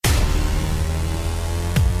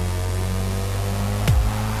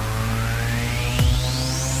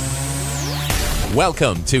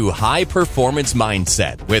Welcome to High Performance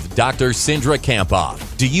Mindset with Dr. Cindra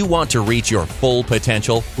Kamphoff. Do you want to reach your full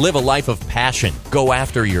potential? Live a life of passion. Go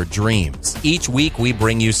after your dreams. Each week we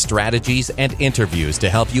bring you strategies and interviews to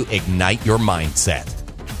help you ignite your mindset.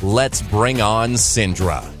 Let's bring on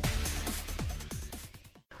Cindra.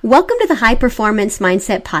 Welcome to the High Performance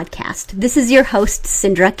Mindset Podcast. This is your host,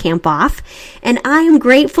 Cindra Kamphoff, and I am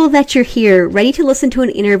grateful that you're here, ready to listen to an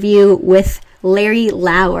interview with Larry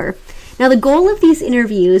Lauer. Now, the goal of these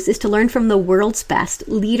interviews is to learn from the world's best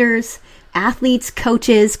leaders, athletes,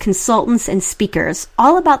 coaches, consultants, and speakers,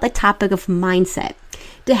 all about the topic of mindset,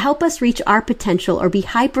 to help us reach our potential or be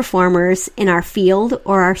high performers in our field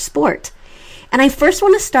or our sport. And I first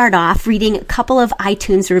want to start off reading a couple of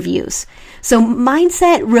iTunes reviews. So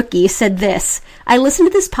Mindset Rookie said this: I listen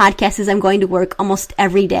to this podcast as I'm going to work almost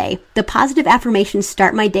every day. The positive affirmations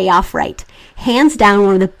start my day off right. Hands down,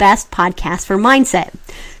 one of the best podcasts for mindset.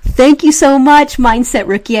 Thank you so much, Mindset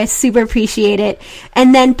Rookie. I super appreciate it.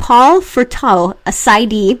 And then Paul Furtado, a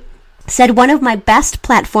PsyD, said one of my best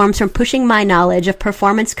platforms for pushing my knowledge of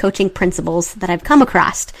performance coaching principles that I've come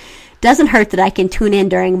across. Doesn't hurt that I can tune in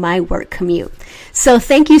during my work commute. So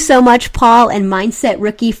thank you so much, Paul and Mindset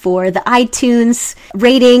Rookie, for the iTunes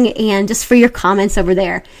rating and just for your comments over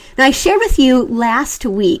there. Now, I shared with you last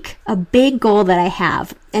week a big goal that I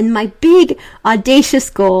have. And my big audacious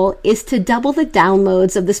goal is to double the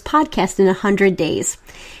downloads of this podcast in 100 days.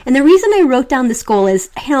 And the reason I wrote down this goal is,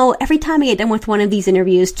 every time I get done with one of these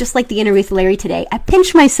interviews, just like the interview with Larry today, I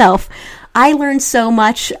pinch myself. I learned so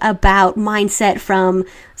much about mindset from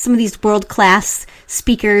some of these world-class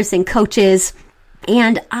speakers and coaches.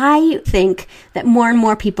 And I think that more and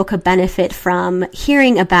more people could benefit from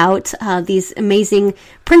hearing about these amazing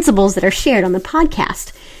principles that are shared on the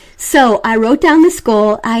podcast. So I wrote down this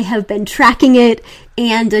goal. I have been tracking it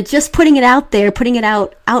and just putting it out there, putting it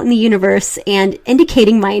out in the universe and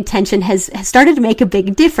indicating my intention has started to make a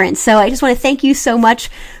big difference. So I just want to thank you so much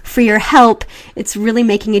for your help. It's really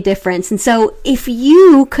making a difference. And so if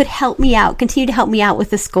you could help me out, continue to help me out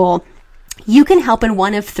with this goal, you can help in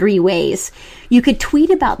one of three ways. You could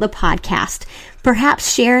tweet about the podcast,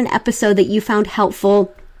 perhaps share an episode that you found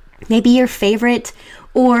helpful, maybe your favorite,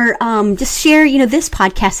 or just share, this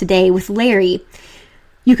podcast today with Larry.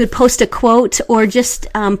 You could post a quote or just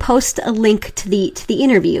post a link to the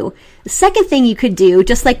interview. The second thing you could do,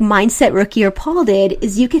 just like Mindset Rookie or Paul did,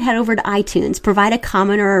 is you could head over to iTunes, provide a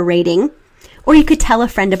comment or a rating, or you could tell a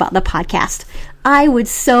friend about the podcast. I would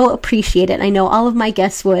so appreciate it. I know all of my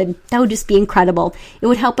guests would. That would just be incredible. It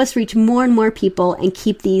would help us reach more and more people and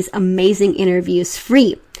keep these amazing interviews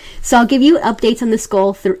free. So I'll give you updates on this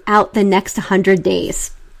goal throughout the next 100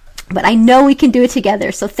 days. But I know we can do it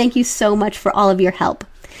together, so thank you so much for all of your help.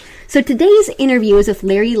 So today's interview is with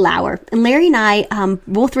Larry Lauer. And Larry and I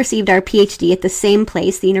both received our PhD at the same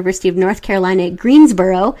place, the University of North Carolina at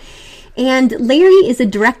Greensboro. And Larry is a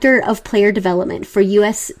director of player development for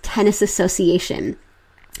U.S. Tennis Association.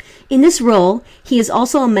 In this role, he is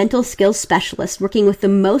also a mental skills specialist working with the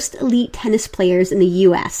most elite tennis players in the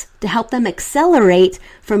U.S. to help them accelerate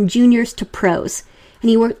from juniors to pros. And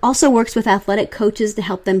he also works with athletic coaches to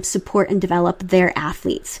help them support and develop their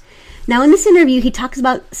athletes. Now, in this interview, he talks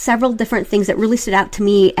about several different things that really stood out to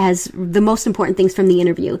me as the most important things from the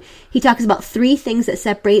interview. He talks about 3 things that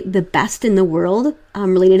separate the best in the world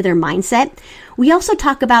related to their mindset. We also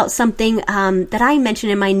talk about something that I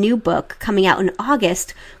mentioned in my new book coming out in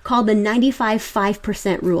August called the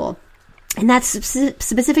 95-5% rule. And that's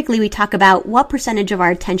specifically, we talk about what percentage of our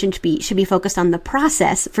attention should be focused on the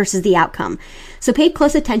process versus the outcome. So pay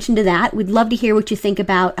close attention to that. We'd love to hear what you think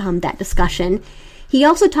about that discussion. He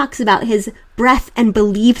also talks about his breath and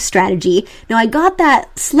believe strategy. Now, I got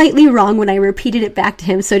that slightly wrong when I repeated it back to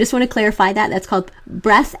him, so I just want to clarify that. That's called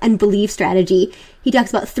breath and believe strategy. He talks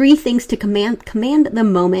about 3 things to command the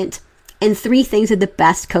moment and 3 things that the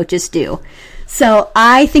best coaches do. So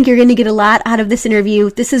I think you're going to get a lot out of this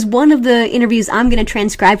interview. This is one of the interviews I'm going to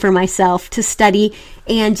transcribe for myself to study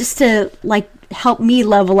and just to help me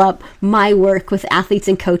level up my work with athletes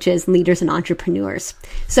and coaches, leaders and entrepreneurs.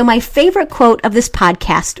 So my favorite quote of this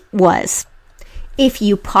podcast was, "If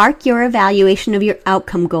you park your evaluation of your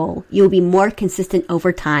outcome goal, you'll be more consistent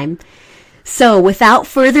over time." So without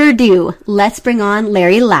further ado, let's bring on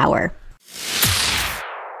Larry Lauer.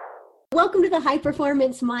 Welcome to the High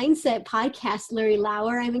Performance Mindset Podcast, Larry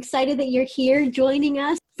Lauer. I'm excited that you're here joining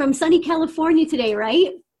us from sunny California today,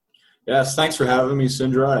 right? Yes, thanks for having me,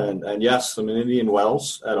 Cindra. And yes, I'm in Indian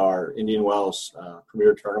Wells at our Indian Wells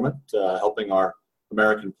Premier Tournament, helping our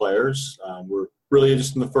American players. We're really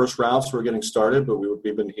just in the first round, so we're getting started, but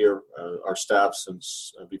we've been here, our staff,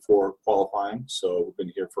 since before qualifying. So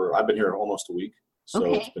I've been here almost a week. So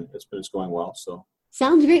Okay. it's going well. So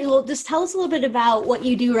Sounds great. Well, just tell us a little bit about what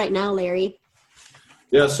you do right now, Larry.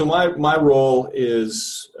 yeah, so my role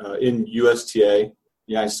is in USTA,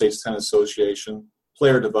 United States Tennis Association,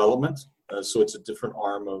 player development. So it's a different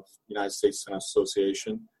arm of United States Tennis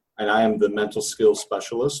Association, and I am the mental skills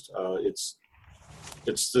specialist. It's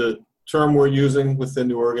the term we're using within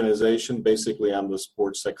the organization. Basically, I'm the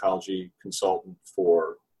sports psychology consultant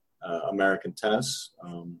for American tennis.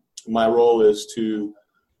 My role is to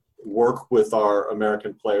work with our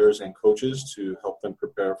American players and coaches to help them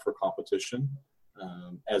prepare for competition,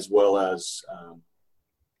 as well as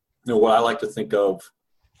what I like to think of,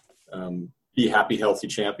 be happy, healthy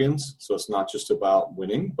champions. So it's not just about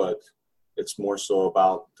winning, but it's more so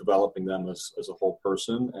about developing them as a whole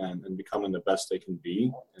person and becoming the best they can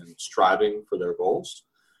be and striving for their goals.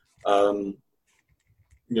 So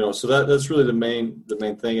that's really the main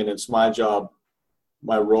thing, and it's my job,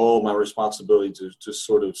 my role, my responsibility to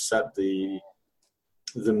sort of set the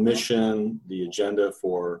mission, the agenda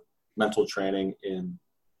for mental training in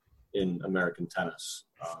American tennis,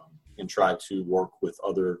 and try to work with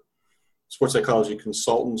other sports psychology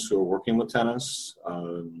consultants who are working with tennis,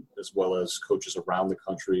 as well as coaches around the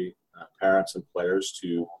country, parents and players,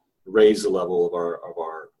 to raise the level of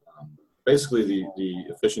our basically the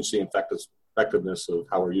efficiency and effectiveness of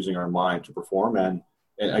how we're using our mind to perform, and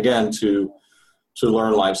again to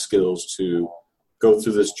learn life skills, to go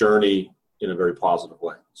through this journey in a very positive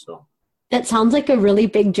way. So that sounds like a really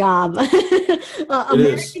big job.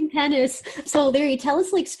 American tennis. So Larry, tell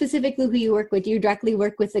us specifically who you work with. Do you directly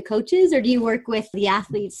work with the coaches, or do you work with the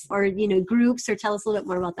athletes, or groups, or tell us a little bit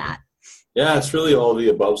more about that? Yeah, it's really all of the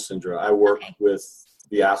above, Sindra. I work with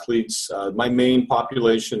the athletes. My main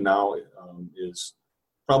population now is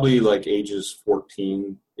probably like ages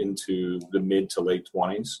 14 into the mid to late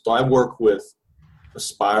 20s. So I work with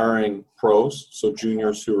aspiring pros, so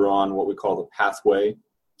juniors who are on what we call the pathway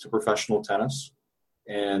to professional tennis,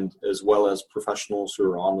 and as well as professionals who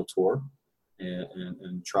are on the tour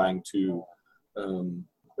and trying to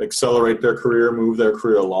accelerate their career, move their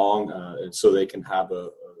career along, and so they can have a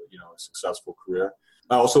successful career.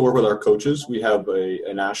 I also work with our coaches. We have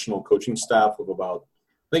a national coaching staff of about,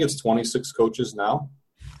 I think it's 26 coaches now,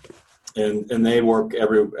 and they work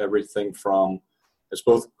everything from, it's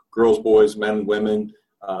both girls, boys, men, women,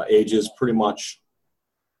 ages pretty much,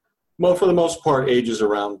 well, for the most part, ages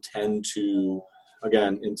around 10 to,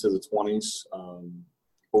 again, into the 20s.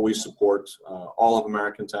 But we support all of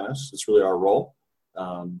American tennis. It's really our role.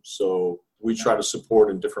 So we try to support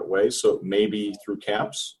in different ways. So maybe through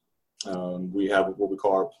camps. We have what we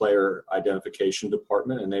call our player identification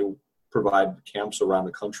department, and they provide camps around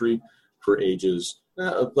the country for ages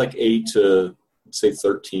like 8 to, say,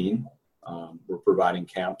 13. We're providing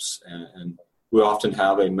camps, and we often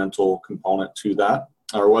have a mental component to that.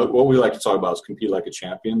 Or what we like to talk about is compete like a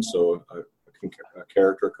champion, so a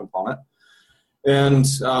character component. And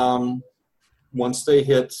once they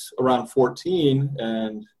hit around 14,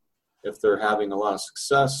 and if they're having a lot of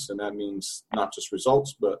success, and that means not just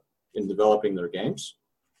results, but in developing their games,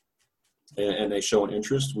 and they show an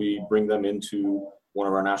interest, we bring them into one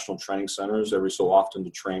of our national training centers every so often to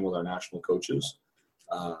train with our national coaches.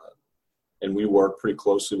 And we work pretty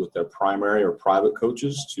closely with their primary or private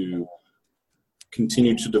coaches to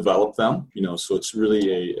continue to develop them. So it's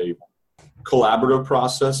really a collaborative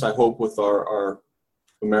process, I hope, with our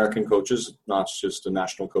American coaches, not just the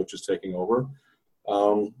national coaches taking over.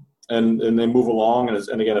 And they move along.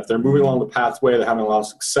 And again, if they're moving along the pathway, they're having a lot of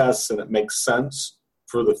success, and it makes sense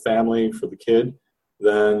for the family, for the kid,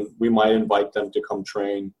 then we might invite them to come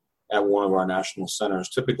train at one of our national centers,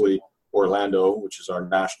 typically Orlando, which is our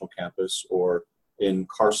national campus, or in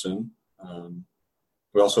Carson.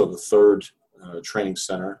 We also have a third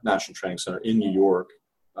national training center in New York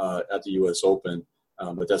at the U.S. Open,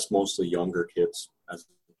 but that's mostly younger kids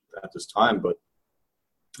at this time. But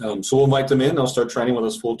so we'll invite them in. They'll start training with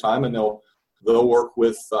us full time, and they'll work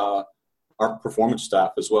with our performance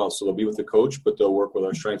staff as well. So they'll be with the coach, but they'll work with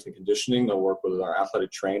our strength and conditioning. They'll work with our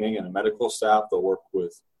athletic training and a medical staff. They'll work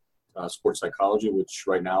with sports psychology, which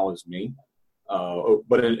right now is me.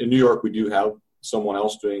 But in New York, we do have someone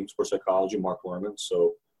else doing sports psychology, Mark Lerman.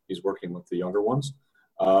 So he's working with the younger ones.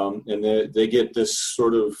 And they get this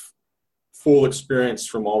sort of full experience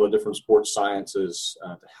from all the different sports sciences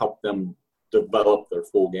to help them develop their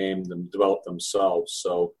full game and develop themselves.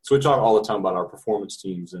 So we talk all the time about our performance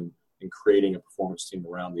teams and creating a performance team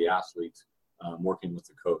around the athlete, working with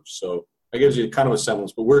the coach. So that gives you kind of a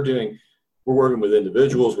semblance. But we're doing we're working with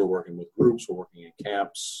individuals, we're working with groups, we're working in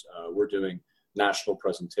camps, we're doing national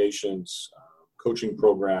presentations, coaching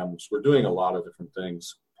programs. We're doing a lot of different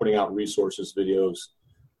things, putting out resources, videos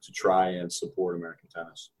to try and support American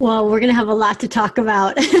tennis. Well, we're going to have a lot to talk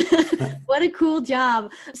about. What a cool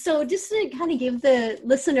job. So just to kind of give the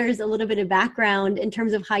listeners a little bit of background in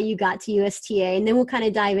terms of how you got to USTA, and then we'll kind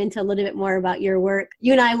of dive into a little bit more about your work.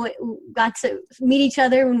 You and I got to meet each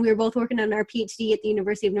other when we were both working on our PhD at the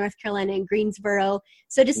University of North Carolina in Greensboro.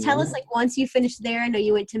 So just tell us, like, once you finished there, I know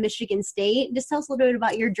you went to Michigan State. Just tell us a little bit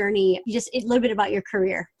about your journey, just a little bit about your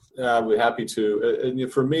career. Yeah, I'd be happy to.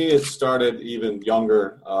 And for me, it started even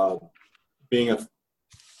younger. Being a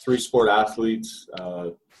three-sport athlete,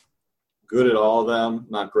 good at all of them,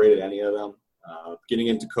 not great at any of them. Getting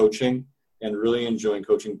into coaching and really enjoying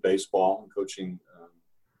coaching baseball and coaching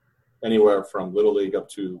anywhere from Little League up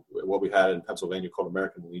to what we had in Pennsylvania called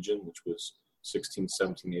American Legion, which was 16,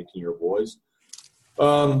 17, 18-year boys.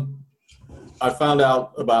 I found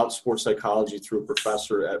out about sports psychology through a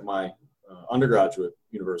professor at my undergraduate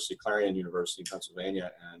university, Clarion University in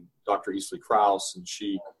Pennsylvania, and Dr. Easley Krause, and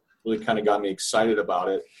she really kind of got me excited about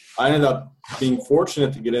it. I ended up being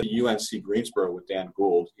fortunate to get into UNC Greensboro with Dan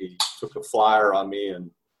Gould. He took a flyer on me,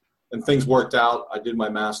 and things worked out. I did my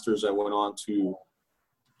master's. I went on to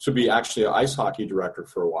be actually an ice hockey director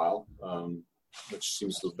for a while, which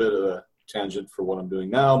seems a bit of a tangent for what I'm doing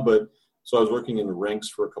now. But so I was working in the rinks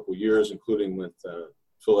for a couple of years, including with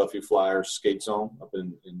Philadelphia Flyers Skate Zone up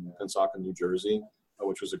in Pensacola, New Jersey,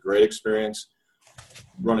 which was a great experience,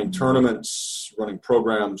 running tournaments, running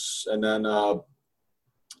programs, and then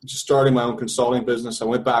just starting my own consulting business. I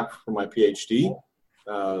went back for my PhD.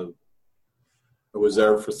 I was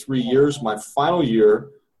there for 3 years. My final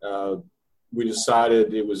year, we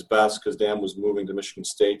decided it was best, because Dan was moving to Michigan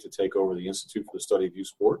State to take over the Institute for the Study of Youth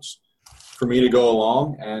Sports, for me to go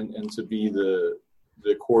along and to be the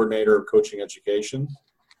coordinator of coaching education.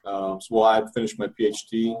 So while I had finished my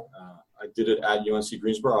PhD, I did it at UNC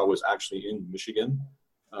Greensboro. I was actually in Michigan,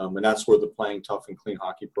 and that's where the Playing Tough and Clean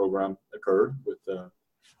Hockey program occurred, with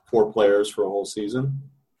 4 players for a whole season.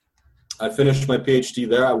 I finished my PhD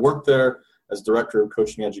there. I worked there as Director of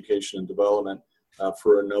Coaching Education and Development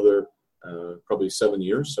for another probably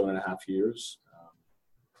 7.5 years.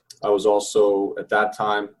 I was also, at that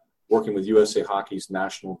time, working with USA Hockey's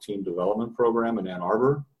National Team Development Program in Ann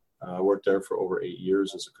Arbor. I worked there for over 8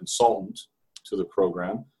 years as a consultant to the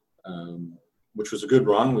program, which was a good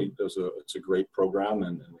run. It's a great program,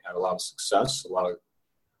 and we had a lot of success, a lot of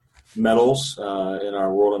medals in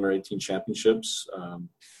our World Under-18 Championships,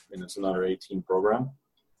 and it's an Under-18 program.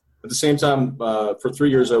 At the same time, for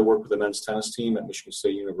 3 years, I worked with the men's tennis team at Michigan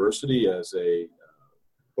State University as a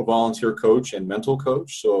volunteer coach and mental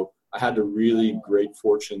coach. So I had the really great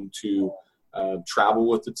fortune to travel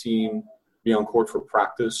with the team, be on court for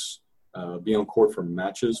practice, be on court for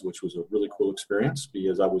matches, which was a really cool experience,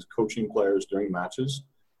 because I was coaching players during matches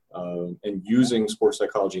and using sports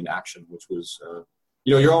psychology in action, which was,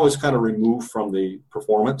 you're always kind of removed from the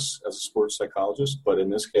performance as a sports psychologist, but in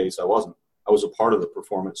this case, I wasn't. I was a part of the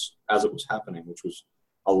performance as it was happening, which was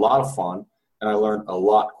a lot of fun, and I learned a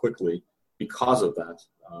lot quickly because of that,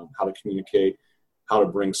 how to communicate, how to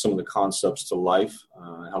bring some of the concepts to life,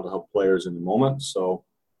 how to help players in the moment. So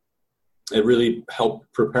it really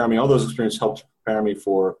helped prepare me. All those experiences helped prepare me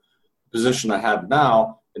for the position I have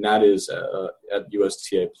now, and that is at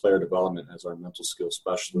USTA Player Development as our mental skills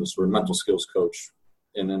specialist or mental skills coach.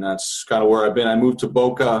 And then that's kind of where I've been. I moved to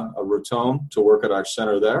Boca Raton to work at our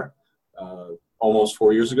center there almost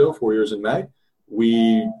 4 years ago, 4 years in May.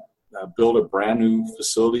 We built a brand new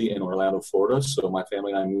facility in Orlando, Florida. So my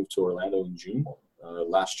family and I moved to Orlando in June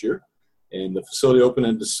last year. And the facility opened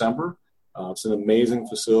in December. It's an amazing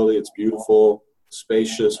facility. It's beautiful,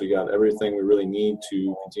 spacious. We got everything we really need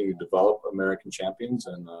to continue to develop American champions.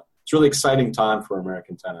 And it's a really exciting time for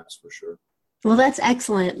American tennis, for sure. Well, that's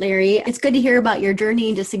excellent, Larry. It's good to hear about your journey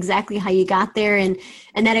and just exactly how you got there, and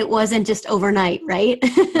that it wasn't just overnight, right?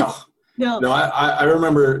 No, I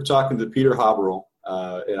remember talking to Peter Haberl,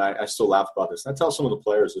 and I still laugh about this. And I tell some of the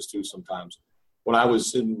players this too sometimes. When I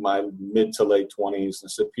was in my mid to late 20s, I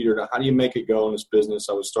said, Peter, how do you make it go in this business?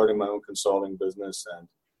 I was starting my own consulting business, and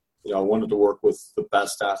I wanted to work with the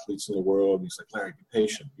best athletes in the world. And he's like, Larry, be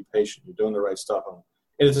patient. You're doing the right stuff.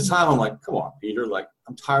 And at the time, I'm like, come on, Peter. Like,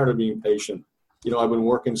 I'm tired of being patient. I've been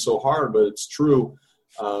working so hard, but it's true.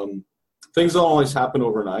 Things don't always happen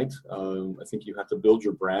overnight. I think you have to build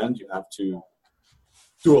your brand. You have to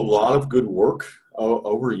do a lot of good work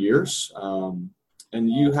over years. And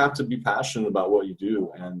you have to be passionate about what you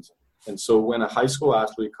do. And so when a high school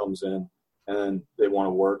athlete comes in and they want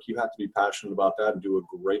to work, you have to be passionate about that and do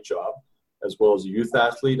a great job. as well as a youth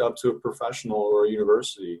athlete up to a professional or a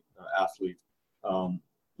university athlete. And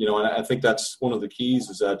I think that's one of the keys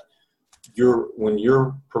is that when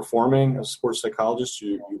you're performing as a sports psychologist,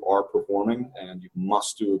 you are performing, and you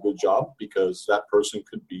must do a good job, because that person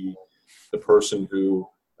could be the person who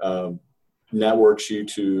networks you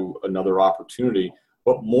to another opportunity.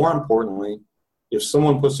 But more importantly, if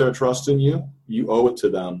someone puts their trust in you, you owe it to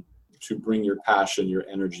them to bring your passion, your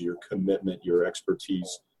energy, your commitment, your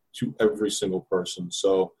expertise to every single person.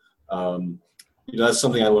 So, that's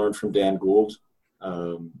something I learned from Dan Gould.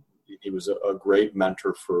 He was a great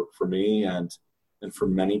mentor for me and for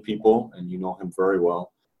many people, and you know him very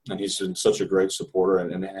well. And he's been such a great supporter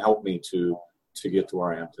and helped me to get to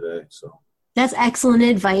where I am today. So that's excellent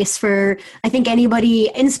advice for, I think, anybody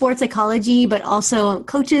in sports psychology, but also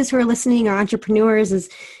coaches who are listening or entrepreneurs is,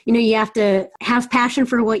 you have to have passion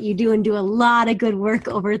for what you do and do a lot of good work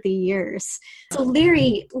over the years. So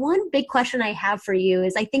Larry, one big question I have for you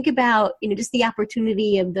is I think about, just the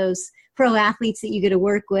opportunity of those pro athletes that you get to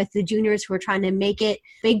work with, the juniors who are trying to make it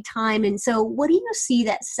big time. And so what do you see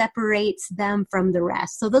that separates them from the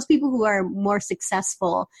rest? So those people who are more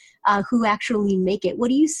successful, who actually make it, what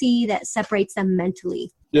do you see that separates them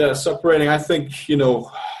mentally? Yeah, separating, I think,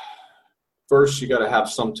 first you got to have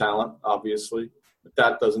some talent, obviously, but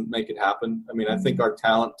that doesn't make it happen. I mean, I think our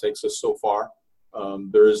talent takes us so far.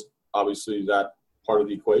 There is obviously that part of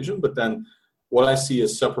the equation, but then what I see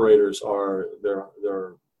as separators are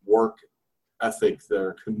their work ethic,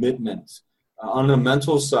 their commitment. On the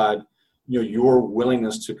mental side, your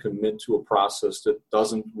willingness to commit to a process that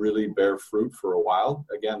doesn't really bear fruit for a while.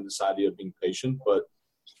 Again, this idea of being patient. But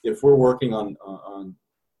if we're working on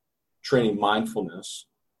training mindfulness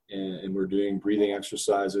and we're doing breathing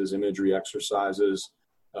exercises, imagery exercises,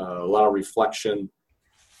 a lot of reflection,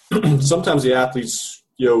 sometimes the athletes,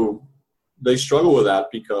 they struggle with that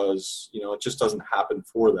because, it just doesn't happen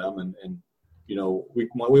for them. And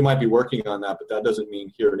we might be working on that, but that doesn't mean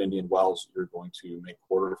here at Indian Wells you're going to make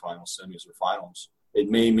quarterfinals, semis, or finals. It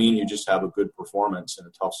may mean you just have a good performance in a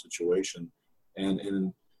tough situation.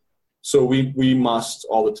 And so we must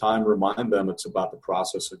all the time remind them it's about the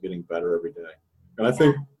process of getting better every day. And I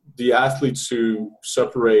think the athletes who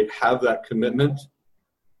separate have that commitment.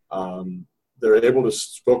 They're able to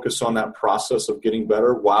focus on that process of getting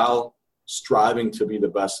better while striving to be the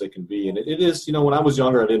best they can be. And it is, when I was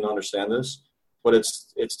younger, I didn't understand this. But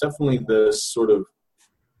it's definitely this sort of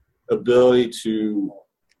ability to,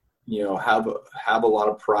 have a lot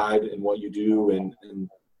of pride in what you do and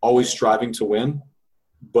always striving to win.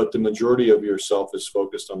 But the majority of yourself is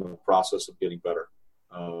focused on the process of getting better.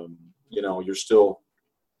 You're still,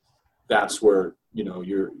 that's where,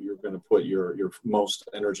 you're going to put your most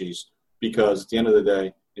energies, because at the end of the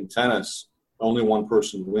day in tennis, only one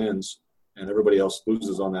person wins and everybody else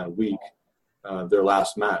loses on that week, their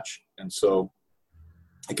last match. And so,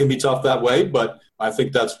 it can be tough that way, but I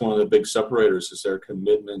think that's one of the big separators is their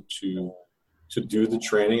commitment to do the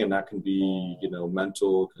training, and that can be,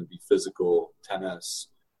 mental, can be physical, tennis,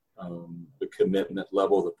 the commitment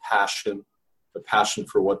level, the passion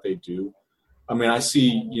for what they do. I mean, I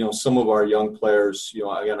see, some of our young players,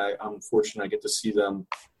 again, I'm fortunate I get to see them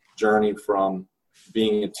journey from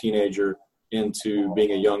being a teenager into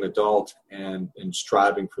being a young adult and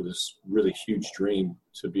striving for this really huge dream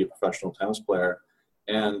to be a professional tennis player.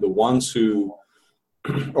 And the ones who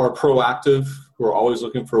are proactive, who are always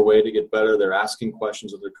looking for a way to get better, they're asking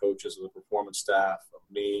questions of their coaches, of the performance staff, of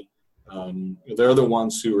me. They're the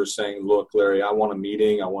ones who are saying, look, Larry, I want a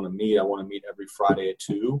meeting. I want to meet every Friday at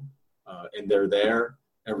 2. And they're there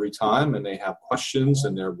every time, and they have questions,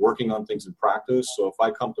 and they're working on things in practice. So if I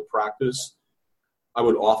come to practice, I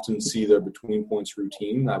would often see their between points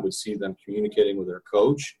routine. I would see them communicating with their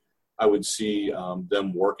coach. I would see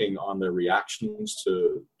them working on their reactions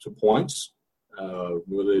to points,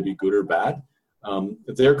 whether they be good or bad.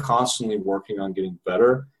 They're constantly working on getting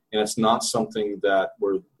better, and it's not something that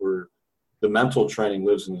where the mental training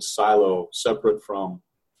lives in a silo separate from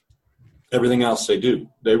everything else they do.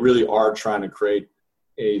 They really are trying to create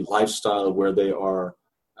a lifestyle where they are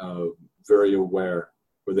very aware,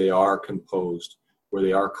 where they are composed, where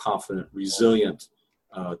they are confident, resilient,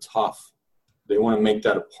 tough. They want to make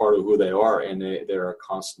that a part of who they are, and they are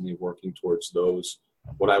constantly working towards those,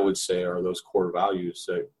 what I would say are those core values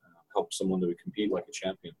that help someone to compete like a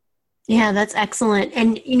champion. Yeah, that's excellent.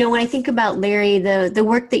 And, when I think about Larry, the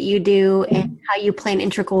work that you do and how you play an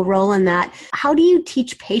integral role in that, how do you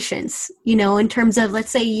teach patience, in terms of, let's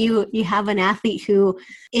say you have an athlete who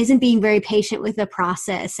isn't being very patient with the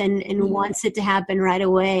process and wants it to happen right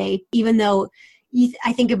away, even though,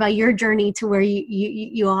 I think about your journey to where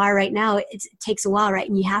you are right now. It takes a while, right?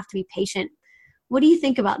 And you have to be patient. What do you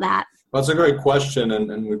think about that? Well, that's a great question,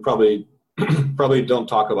 and we probably don't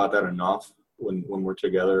talk about that enough when we're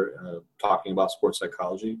together talking about sports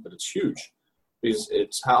psychology, but it's huge. Because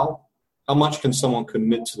it's how much can someone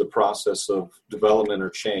commit to the process of development or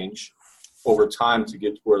change over time to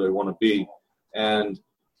get to where they want to be. And,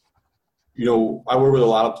 I work with a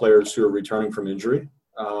lot of players who are returning from injury.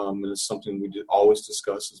 And it's something we always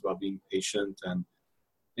discuss is about being patient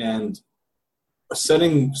and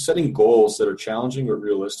setting goals that are challenging but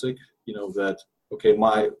realistic. That, okay,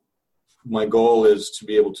 my goal is to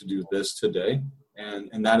be able to do this today,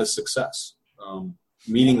 and that is success.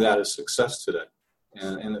 Meeting that is success today.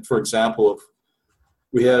 And for example, if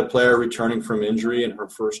we had a player returning from injury in her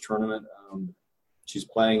first tournament, she's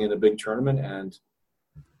playing in a big tournament, and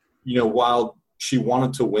while she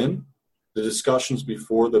wanted to win, the discussions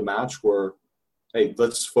before the match were, hey,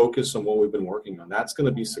 let's focus on what we've been working on. That's going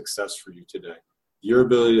to be success for you today. Your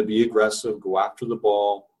ability to be aggressive, go after the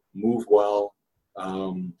ball, move well,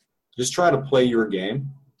 just try to play your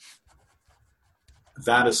game.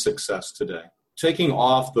 That is success today. Taking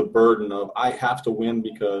off the burden of I have to win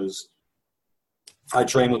because I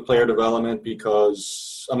train with player development,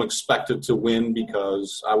 because I'm expected to win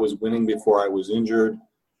because I was winning before I was injured.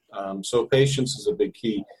 So patience is a big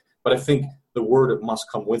key. But I think the word that must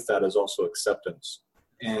come with that is also acceptance,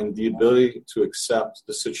 and the ability to accept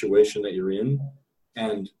the situation that you're in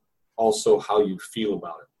and also how you feel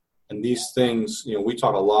about it. And these things, we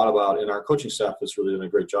talk a lot about, and our coaching staff has really done a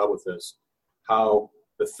great job with this, how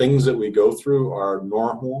the things that we go through are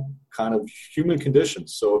normal kind of human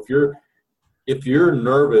conditions. So if you're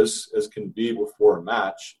nervous as can be before a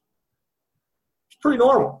match, it's pretty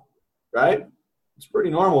normal, right? It's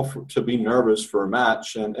pretty normal to be nervous for a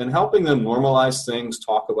match, and helping them normalize things,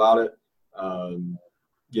 talk about it, and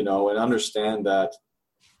understand that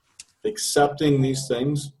accepting these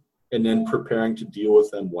things and then preparing to deal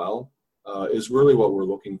with them well is really what we're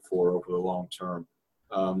looking for over the long term.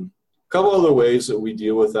 A couple other ways that we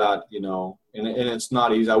deal with that, and it's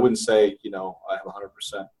not easy. I wouldn't say, I have a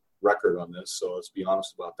 100% record on this, so let's be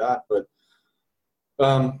honest about that.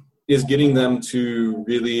 But is getting them to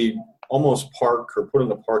really almost park or put in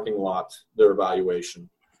the parking lot their evaluation.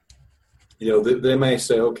 They may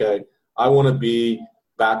say, okay, I want to be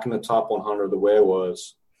back in the top 100 the way I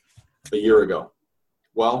was a year ago.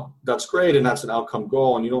 Well, that's great, and that's an outcome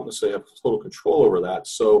goal, and you don't necessarily have total control over that.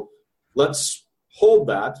 So let's hold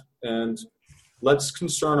that, and let's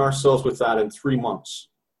concern ourselves with that in 3 months.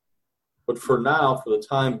 But for now, for the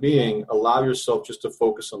time being, allow yourself just to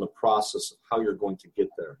focus on the process of how you're going to get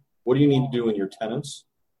there. What do you need to do in your tenets,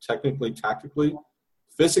 technically, tactically,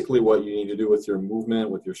 physically, what you need to do with your movement,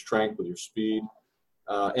 with your strength, with your speed,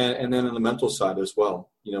 and then on the mental side as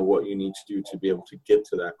well, what you need to do to be able to get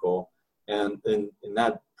to that goal. And in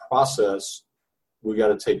that process, we got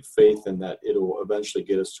to take faith in that it'll eventually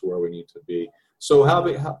get us to where we need to be. So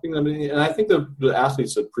helping them, and I think the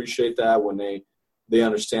athletes appreciate that when they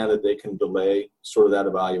understand that they can delay sort of that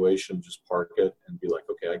evaluation, just park it and be like,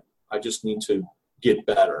 okay, I just need to get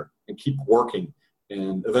better and keep working,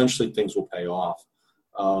 and eventually things will pay off.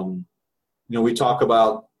 We talk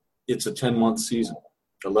about it's a 10-month season,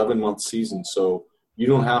 11-month season, so you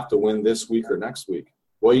don't have to win this week or next week.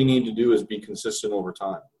 What you need to do is be consistent over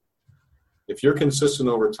time. If you're consistent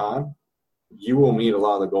over time, you will meet a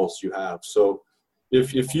lot of the goals you have. So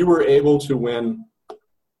if you were able to win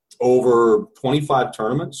over 25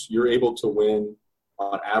 tournaments, you're able to win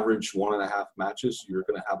on average 1.5 matches, you're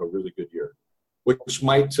going to have a really good year, which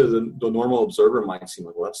might, to the normal observer, might seem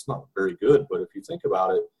like, well, that's not very good. But if you think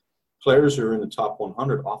about it, players who are in the top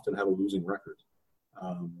 100 often have a losing record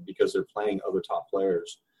because they're playing other top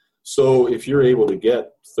players. So if you're able to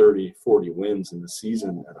get 30, 40 wins in the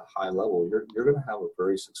season at a high level, you're going to have a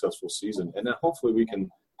very successful season. And then hopefully we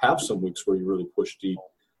can have some weeks where you really push deep.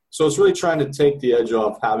 So it's really trying to take the edge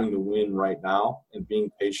off having to win right now and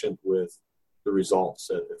being patient with the results.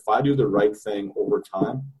 That if I do the right thing over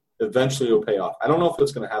time, eventually it'll pay off. I don't know if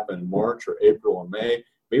it's going to happen in March or April or May.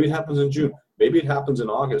 Maybe it happens in June. Maybe it happens in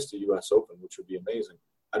August, the U.S. Open, which would be amazing.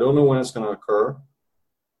 I don't know when it's going to occur,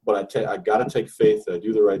 but I got to take faith that I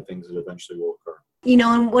do the right things that eventually will occur.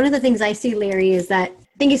 And one of the things I see, Larry, is that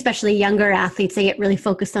I think especially younger athletes, they get really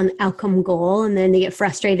focused on the outcome goal, and then they get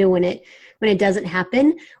frustrated when it doesn't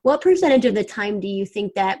happen. What percentage of the time do you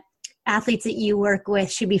think that athletes that you work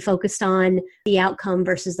with should be focused on the outcome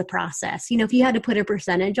versus the process? If you had to put a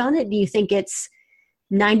percentage on it, do you think it's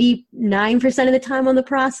 99% of the time on the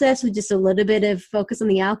process with just a little bit of focus on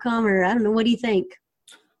the outcome? Or I don't know, what do you think?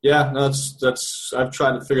 Yeah, no, that's I've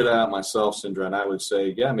tried to figure that out myself, Sindra, and I would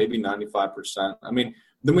say, yeah, maybe 95%. I mean,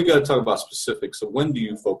 then we got to talk about specifics. So when do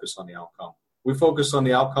you focus on the outcome? We focus on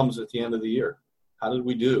the outcomes at the end of the year. How did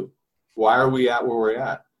we do? Why are we at where we're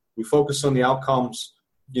at? We focus on the outcomes,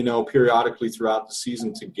 periodically throughout the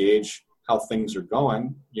season to gauge how things are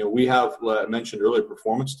going. We have, I mentioned earlier,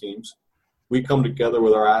 performance teams. We come together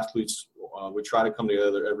with our athletes. We try to come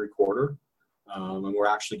together every quarter. And we're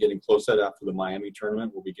actually getting close to that after the Miami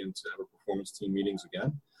tournament. We'll begin to have our performance team meetings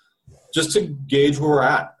again, just to gauge where we're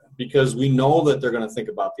at, because we know that they're going to think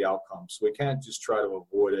about the outcomes. So we can't just try to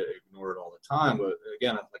avoid it, ignore it all the time. But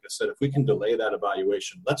again, like I said, if we can delay that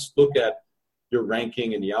evaluation, let's look at your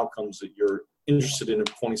ranking and the outcomes that you're interested in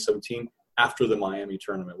 2017 after the Miami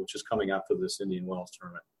tournament, which is coming after this Indian Wells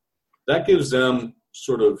tournament. That gives them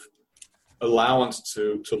sort of allowance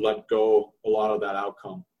to let go a lot of that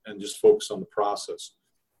outcome and just focus on the process.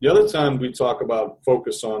 The other time we talk about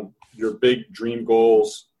focus on your big dream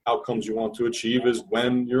goals, outcomes you want to achieve, is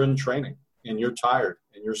when you're in training and you're tired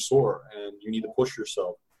and you're sore and you need to push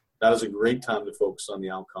yourself. That is a great time to focus on the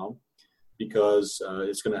outcome, because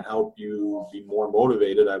it's going to help you be more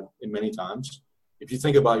motivated in many times if you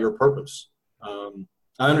think about your purpose.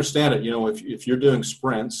 I understand it. If you're doing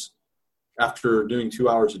sprints after doing 2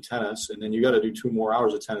 hours of tennis, and then you got to do 2 more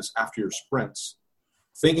hours of tennis after your sprints,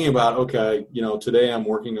 thinking about, okay, today I'm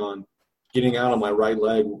working on getting out of my right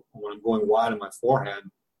leg when I'm going wide in my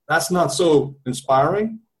forehand, that's not so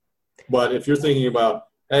inspiring. But if you're thinking about,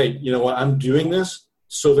 hey, you know what, I'm doing this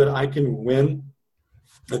so that I can win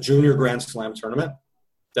a junior Grand Slam tournament,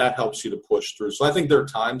 that helps you to push through. So I think there are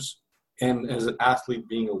times, and as an athlete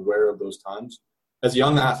being aware of those times. As a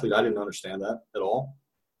young athlete, I didn't understand that at all.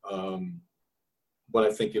 But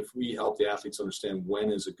I think if we help the athletes understand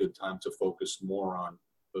when is a good time to focus more on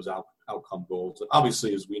those outcome goals. And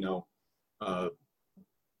obviously, as we know,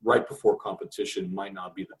 right before competition might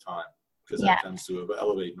not be the time, because that tends to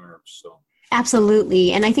elevate nerves. So.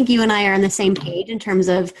 Absolutely. And I think you and I are on the same page in terms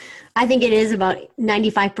of, I think it is about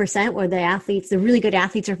 95% where the really good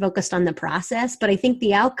athletes are focused on the process. But I think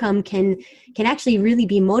the outcome can actually really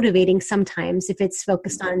be motivating sometimes if it's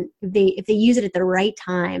focused on, if they use it at the right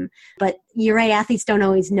time. But you're right, athletes don't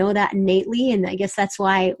always know that innately. And I guess that's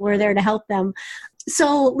why we're there to help them.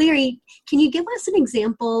 So, Larry, can you give us an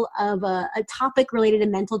example of a topic related to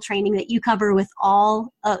mental training that you cover with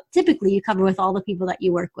typically you cover with all the people that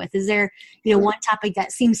you work with? Is there, one topic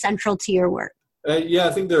that seems central to your work? Yeah,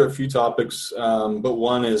 I think there are a few topics, but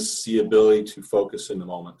one is the ability to focus in the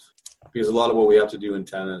moment. Because a lot of what we have to do in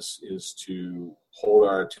tennis is to hold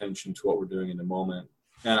our attention to what we're doing in the moment.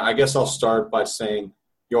 And I guess I'll start by saying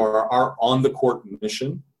our on-the-court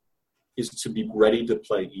mission is to be ready to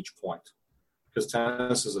play each point. Because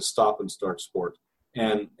tennis is a stop-and-start sport.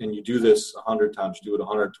 And you do this 100 times, you do it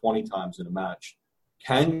 120 times in a match.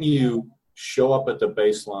 Can you show up at the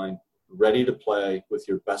baseline ready to play with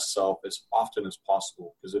your best self as often as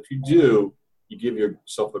possible? Because if you do, you give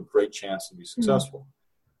yourself a great chance to be successful. Mm-hmm.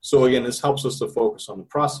 So again, this helps us to focus on the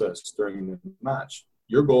process during the match.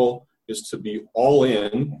 Your goal is to be all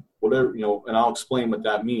in, whatever, and I'll explain what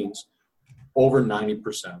that means, over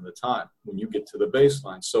 90% of the time when you get to the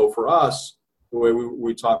baseline. So for us, the way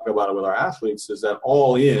we talk about it with our athletes is that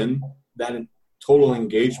all in, that total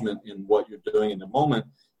engagement in what you're doing in the moment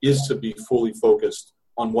is to be fully focused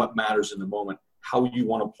on what matters in the moment, how you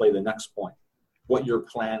want to play the next point, what your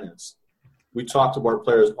plan is. We talk to our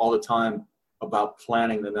players all the time about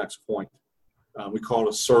planning the next point. We call it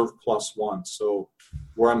a serve plus one. So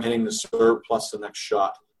where I'm hitting the serve plus the next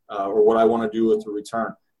shot, or what I want to do with the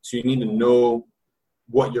return. So you need to know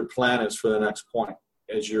what your plan is for the next point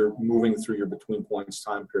as you're moving through your between points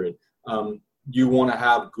time period. You want to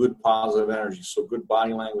have good positive energy, so good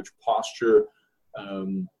body language, posture,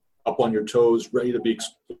 up on your toes, ready to be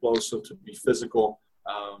explosive, to be physical.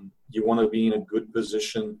 You want to be in a good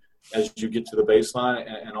position as you get to the baseline,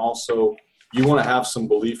 and also you want to have some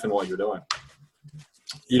belief in what you're doing.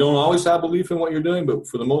 You don't always have belief in what you're doing, but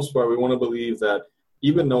for the most part, we want to believe that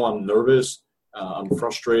even though I'm nervous, I'm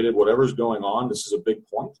frustrated, whatever's going on, this is a big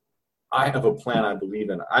point. I have a plan I believe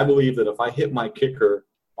in. I believe that if I hit my kicker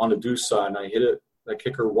on the deuce side and I hit that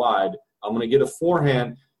kicker wide, I'm going to get a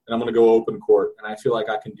forehand and I'm going to go open court. And I feel like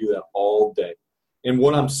I can do that all day. And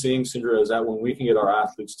what I'm seeing, Sindra, is that when we can get our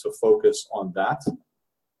athletes to focus on that,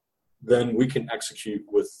 then we can execute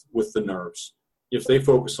with the nerves. If they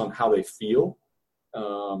focus on how they feel,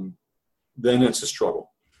 then it's a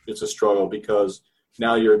struggle. It's a struggle because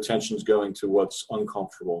now your attention's going to what's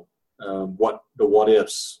uncomfortable, what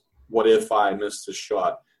ifs. What if I miss the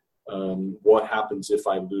shot? What happens if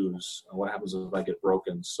I lose? What happens if I get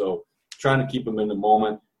broken? So trying to keep them in the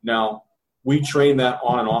moment. Now, we train that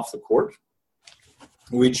on and off the court.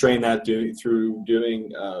 We train that through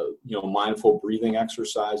doing, mindful breathing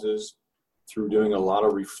exercises, through doing a lot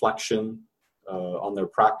of reflection on their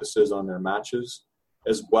practices, on their matches,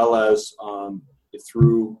 as well as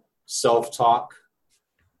through self-talk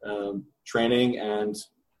training and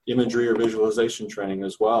imagery or visualization training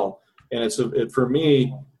as well. And for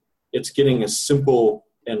me, it's getting as simple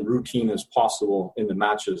and routine as possible in the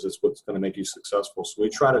matches. It's what's going to make you successful. So we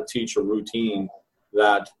try to teach a routine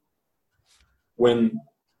that when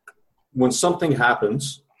something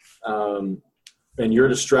happens and you're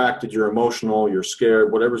distracted, you're emotional, you're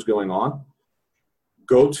scared, whatever's going on,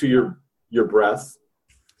 go to your breath,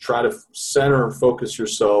 try to center or focus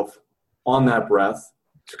yourself on that breath,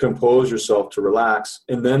 to compose yourself, to relax,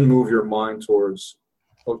 and then move your mind towards,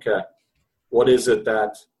 okay, what is it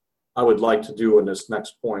that I would like to do in this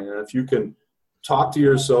next point? And if you can talk to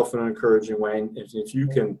yourself in an encouraging way, and if you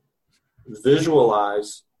can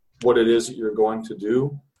visualize what it is that you're going to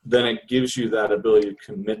do, then it gives you that ability to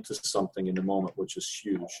commit to something in the moment, which is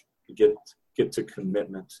huge. You get to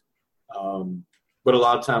commitment. But a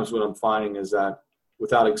lot of times what I'm finding is that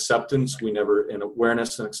without acceptance, in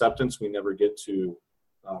awareness and acceptance, we never get to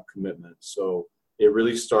commitment. So it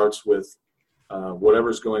really starts with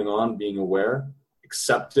whatever's going on, being aware,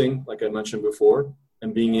 accepting, like I mentioned before,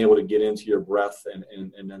 and being able to get into your breath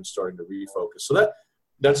and then starting to refocus. So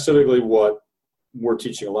that's typically what we're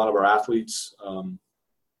teaching a lot of our athletes.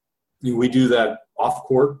 We do that off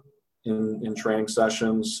court in training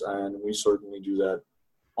sessions, and we certainly do that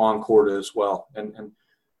on court as well. And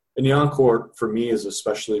the on court for me is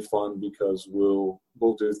especially fun because we'll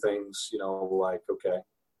do things, like, okay,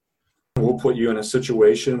 we'll put you in a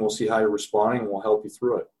situation, we'll see how you're responding, and we'll help you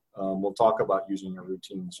through it. We'll talk about using your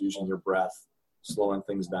routines, using your breath, slowing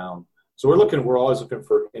things down. So we're always looking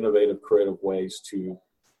for innovative, creative ways to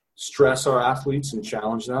stress our athletes and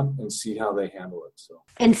challenge them and see how they handle it.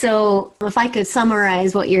 So if I could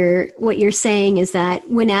summarize what you're saying is that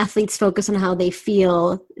when athletes focus on how they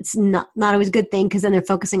feel, it's not always a good thing, because then they're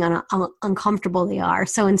focusing on how uncomfortable they are.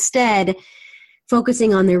 So instead,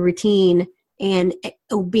 focusing on their routine and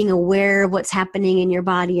being aware of what's happening in your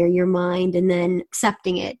body or your mind, and then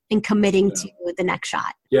accepting it and committing to the next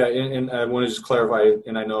shot. Yeah, and I want to just clarify,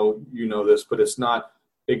 and I know you know this, but it's not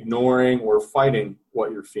ignoring or fighting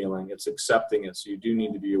what you're feeling. It's accepting it. So you do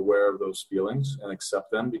need to be aware of those feelings and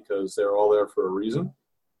accept them, because they're all there for a reason.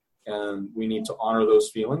 And we need to honor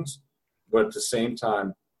those feelings. But at the same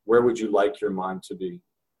time, where would you like your mind to be?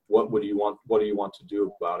 What do you want to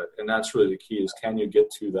do about it? And that's really the key, is can you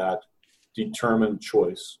get to that determined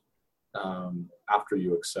choice after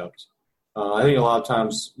you accept? I think a lot of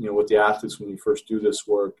times, with the athletes, when you first do this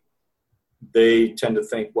work, they tend to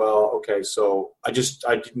think, well, okay, so I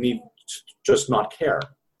need to just not care.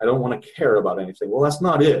 I don't want to care about anything. Well, that's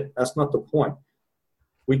not it. That's not the point.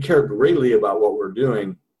 We care greatly about what we're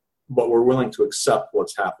doing, but we're willing to accept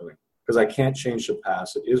what's happening, because I can't change the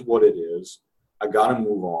past. It is what it is. I got to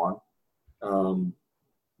move on.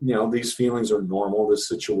 These feelings are normal. This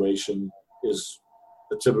situation is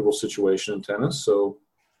a typical situation in tennis. So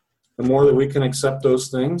the more that we can accept those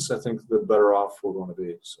things, I think the better off we're going to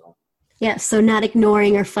be. So. Yeah, so not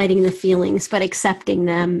ignoring or fighting the feelings, but accepting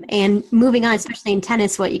them and moving on, especially in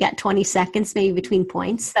tennis, you got 20 seconds maybe between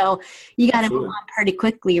points. So you got to move on pretty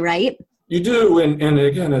quickly, right? You do. And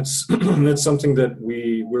again, it's something that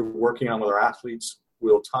we're working on with our athletes.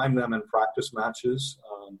 We'll time them in practice matches.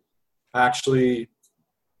 I actually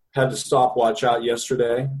had the stopwatch out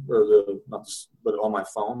yesterday, but on my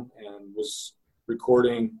phone, and was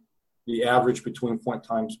recording the average between point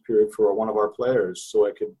times period for one of our players, so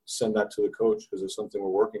I could send that to the coach, because it's something we're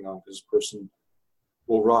working on, because this person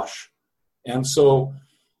will rush. And so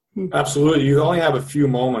absolutely, you only have a few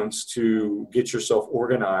moments to get yourself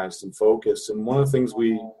organized and focused. And one of the things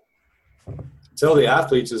we tell the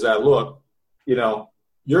athletes is that, look,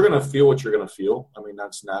 you're going to feel what you're going to feel. I mean,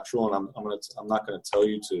 that's natural, and I'm not going to tell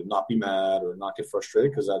you to not be mad or not get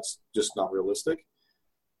frustrated, because that's just not realistic.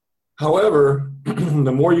 However,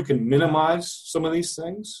 the more you can minimize some of these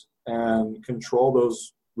things and control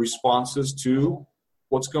those responses to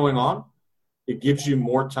what's going on, it gives you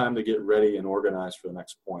more time to get ready and organized for the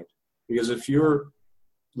next point. Because if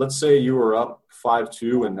let's say you were up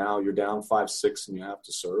 5-2 and now you're down 5-6 and you have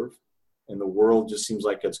to serve, and the world just seems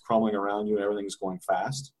like it's crumbling around you and everything's going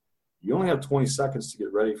fast, you only have 20 seconds to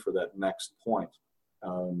get ready for that next point.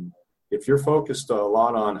 If you're focused a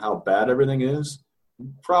lot on how bad everything is,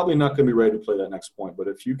 probably not going to be ready to play that next point. But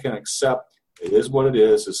if you can accept it is what it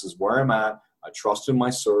is, this is where I'm at, I trust in my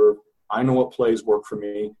serve, I know what plays work for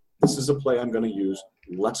me, this is a play I'm going to use,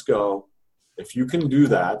 let's go, If you can do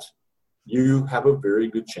that, you have a very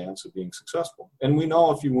good chance of being successful. And we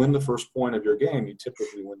know if you win the first point of your game, you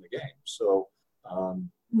typically win the game. So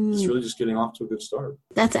it's really just getting off to a good start.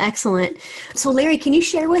 That's excellent. So Larry, can you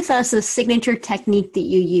share with us a signature technique that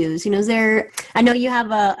you use? You know, I know you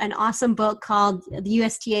have an awesome book called the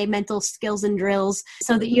USTA Mental Skills and Drills,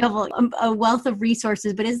 so that you have a wealth of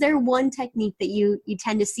resources, but is there one technique that you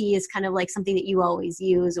tend to see as kind of like something that you always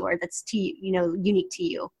use, or that's unique to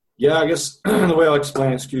you? Yeah, I guess the way I'll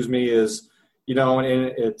explain, is,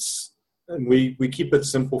 and we keep it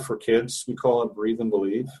simple for kids. We call it breathe and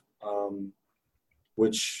believe,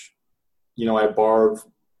 which, I borrowed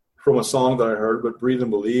from a song that I heard, but breathe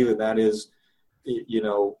and believe. And that is,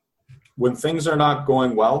 when things are not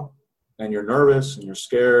going well and you're nervous and you're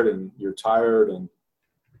scared and you're tired, and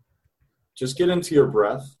just get into your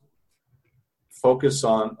breath, focus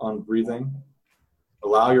on breathing,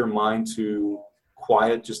 allow your mind to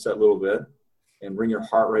quiet just that little bit and bring your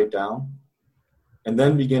heart rate down, and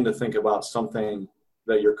then begin to think about something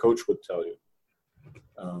that your coach would tell you,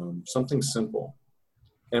 something simple.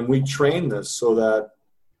 And we train this so that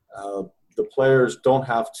the players don't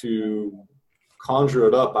have to conjure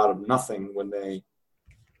it up out of nothing when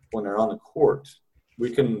they're on the court.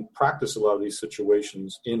 We can practice a lot of these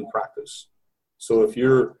situations in practice. So if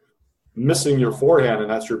you're missing your forehand and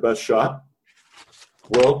that's your best shot,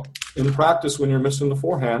 well, in practice, when you're missing the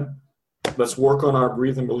forehand, let's work on our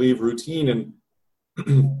breathe and believe routine. And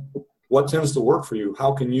what tends to work for you?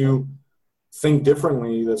 How can you think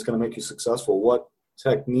differently that's going to make you successful? What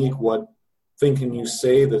technique, what thing can you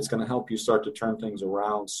say that's going to help you start to turn things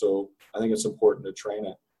around? So I think it's important to train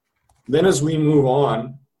it. Then as we move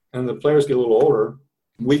on and the players get a little older,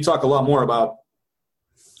 we talk a lot more about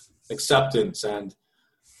acceptance and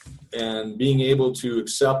being able to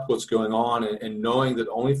accept what's going on and knowing that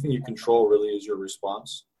the only thing you control really is your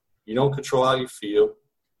response. You don't control how you feel.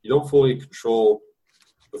 You don't fully control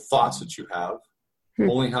the thoughts that you have,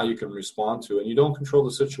 only how you can respond to it. And you don't control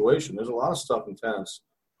the situation. There's a lot of stuff in tennis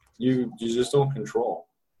you just don't control.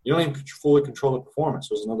 You don't even fully control the performance.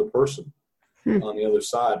 There's another person on the other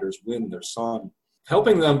side. There's wind, there's sun.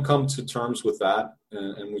 Helping them come to terms with that,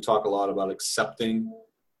 and we talk a lot about accepting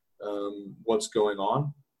what's going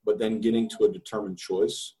on, but then getting to a determined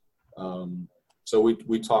choice. So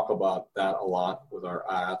we talk about that a lot with our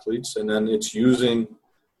athletes, and then it's using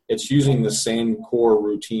the same core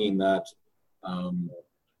routine that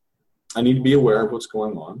I need to be aware of what's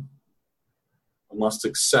going on. I must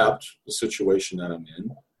accept the situation that I'm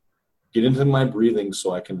in, get into my breathing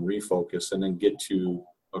so I can refocus, and then get to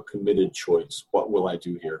a committed choice. What will I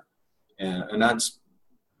do here? And that's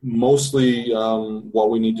mostly what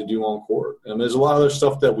we need to do on court. And there's a lot of other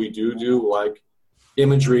stuff that we do like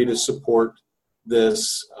imagery to support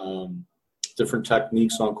this, different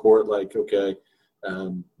techniques on court, like, okay,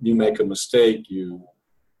 you make a mistake, you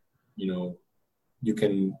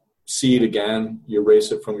can see it again, you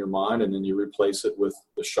erase it from your mind, and then you replace it with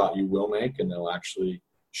the shot you will make, and they'll actually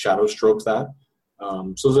shadow stroke that.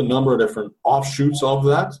 So there's a number of different offshoots of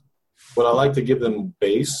that, but I like to give them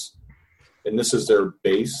base, and this is their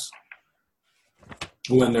base.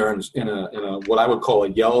 When they're in a what I would call a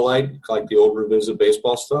yellow light, like the old revisit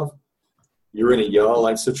baseball stuff, you're in a yellow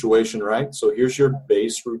light situation, right? So here's your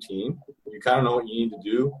base routine. You kind of know what you need to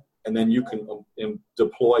do, and then you can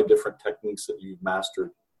deploy different techniques that you've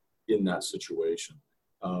mastered in that situation.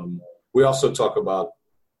 We also talk about,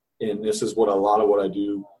 and this is what a lot of what I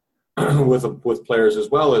do with players as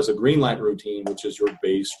well, as a green light routine, which is your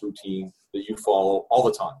base routine that you follow all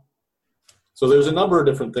the time. So there's a number of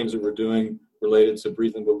different things that we're doing related to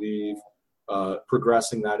breathe and believe,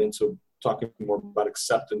 progressing that into talking more about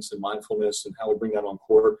acceptance and mindfulness and how we bring that on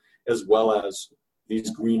court, as well as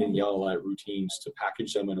these green and yellow light routines to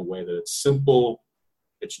package them in a way that it's simple,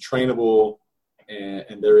 it's trainable,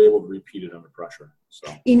 and they're able to repeat it under pressure. So,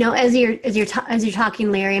 as you're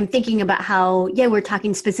talking, Larry, I'm thinking about how, we're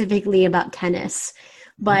talking specifically about tennis,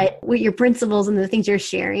 but with your principles and the things you're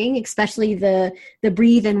sharing, especially the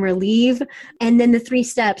breathe and relieve, and then the 3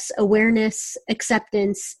 steps: awareness,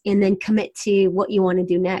 acceptance, and then commit to what you want to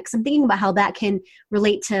do next. I'm thinking about how that can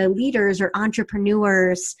relate to leaders or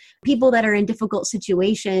entrepreneurs, people that are in difficult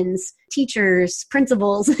situations, teachers,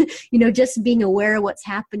 principals, just being aware of what's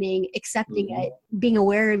happening, accepting it, being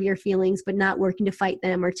aware of your feelings, but not working to fight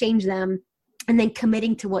them or change them, and then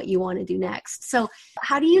committing to what you want to do next. So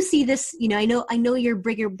how do you see this? I know your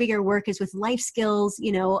bigger work is with life skills,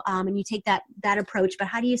 and you take that approach, but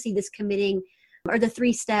how do you see this committing, or the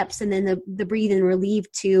 3 steps, and then the breathe and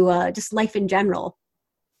relieve to just life in general?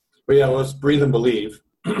 Well, it's breathe and believe,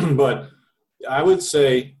 but I would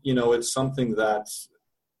say, it's something that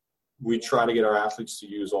we try to get our athletes to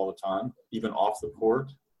use all the time, even off the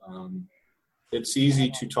court. It's easy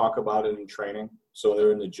to talk about it in training. So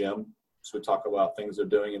they're in the gym. So we talk about things they're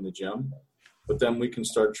doing in the gym. But then we can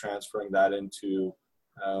start transferring that into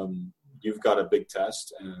you've got a big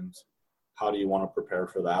test, and how do you want to prepare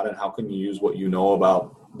for that? And how can you use what you know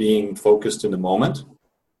about being focused in the moment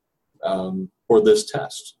for this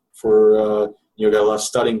test? For you got a lot of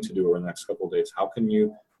studying to do over the next couple of days. How can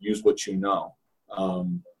you use what you know?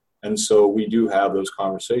 And so we do have those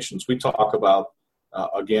conversations. We talk about,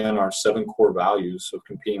 again, our 7 core values of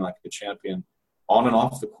competing like a champion on and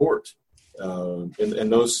off the court.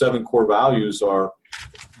 And those 7 core values are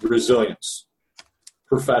resilience,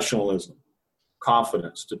 professionalism,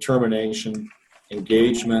 confidence, determination,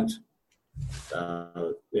 engagement,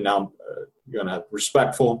 you're going to have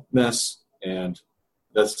respectfulness, and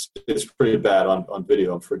it's pretty bad on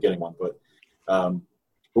video. I'm forgetting one, but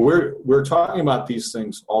we're talking about these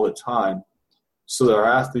things all the time so that our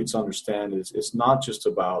athletes understand it's not just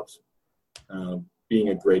about being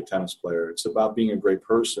a great tennis player. It's about being a great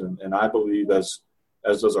person. And I believe, as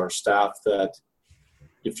does our staff, that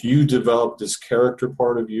if you develop this character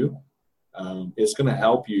part of you, it's going to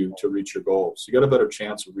help you to reach your goals. You got a better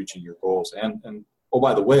chance of reaching your goals. And oh,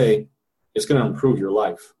 by the way, it's going to improve your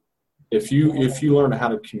life. If you learn how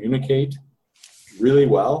to communicate really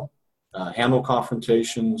well, handle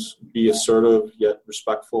confrontations, be assertive yet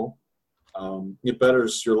respectful, it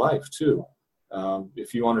betters your life too.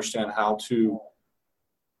 If you understand how to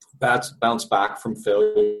bounce back from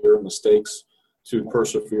failure, mistakes, to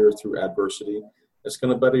persevere through adversity, it's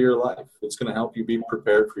going to better your life. It's going to help you be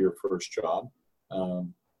prepared for your first job.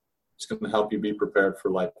 It's going to help you be prepared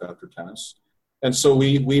for life after tennis. And so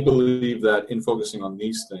we believe that in focusing on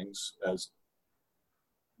these things, as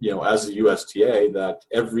the USTA, that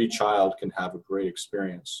every child can have a great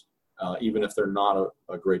experience, even if they're not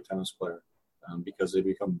a great tennis player, because they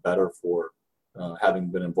become better for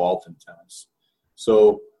having been involved in tennis.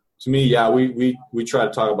 So to me, we try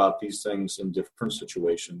to talk about these things in different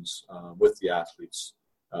situations with the athletes.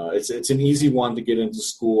 It's an easy one to get into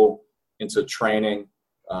school, into training,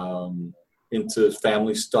 into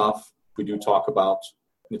family stuff. We do talk about.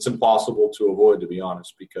 It's impossible to avoid, to be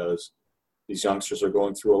honest, because these youngsters are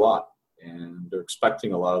going through a lot, and they're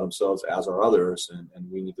expecting a lot of themselves, as are others, and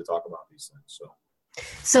we need to talk about these things.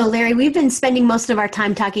 So, Larry, we've been spending most of our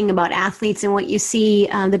time talking about athletes and what you see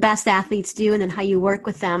the best athletes do and then how you work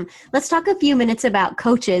with them. Let's talk a few minutes about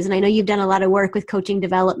coaches. And I know you've done a lot of work with coaching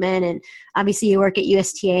development, and obviously you work at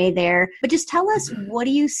USTA there. But just tell us, what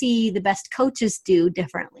do you see the best coaches do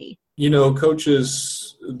differently?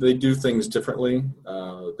 Coaches, they do things differently.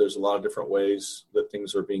 There's a lot of different ways that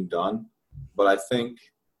things are being done. But I think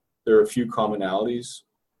there are a few commonalities.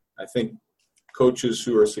 I think coaches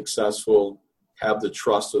who are successful have the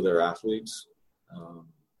trust of their athletes.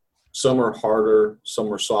 Some are harder,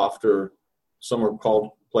 some are softer, some are called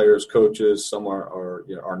players coaches, some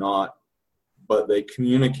are not, but they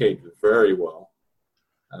communicate very well.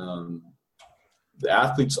 The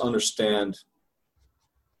athletes understand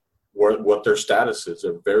what their status is.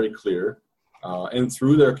 They're very clear. And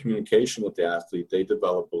through their communication with the athlete, they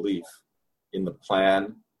develop belief in the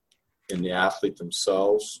plan, in the athlete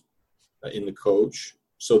themselves, in the coach.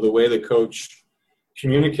 So the way the coach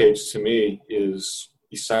communicates to me is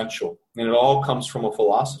essential, and it all comes from a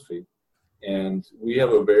philosophy. And we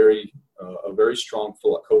have a very strong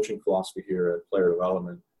coaching philosophy here at Player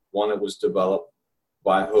Development, one that was developed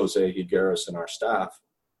by Jose Higueras and our staff,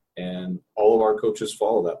 and all of our coaches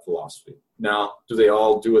follow that philosophy. Now, do they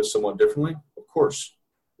all do it somewhat differently? Of course.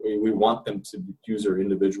 We want them to use their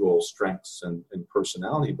individual strengths and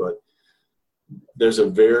personality, but there's a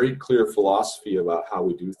very clear philosophy about how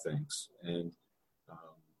we do things. And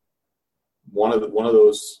one of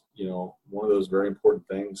those very important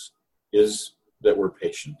things is that we're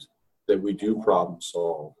patient, that we do problem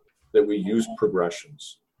solve, that we use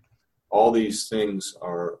progressions. All these things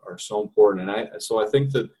are so important. And so I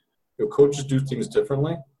think that coaches do things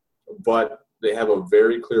differently, but they have a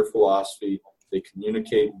very clear philosophy. They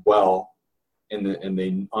communicate well, and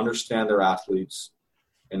they understand their athletes,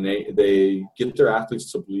 and they get their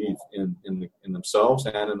athletes to believe in themselves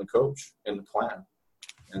and in the coach and the plan.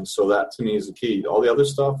 And so that, to me, is the key. All the other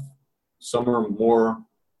stuff, some are more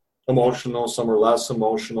emotional, some are less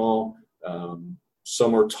emotional,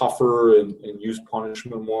 some are tougher and use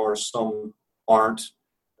punishment more, some aren't.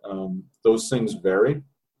 Those things vary.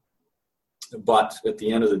 But at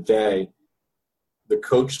the end of the day, the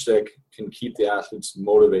coach that can keep the athletes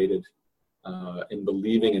motivated and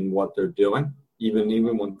believing in what they're doing,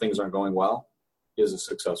 even when things aren't going well, is a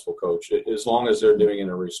successful coach. As long as they're doing it in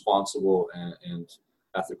a responsible and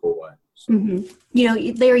ethical way. So. You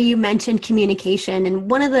know, there you mentioned communication, and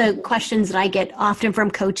one of the questions that I get often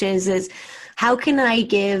from coaches is, how can I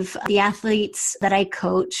give the athletes that I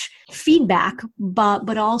coach feedback,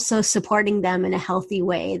 but also supporting them in a healthy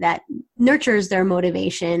way that nurtures their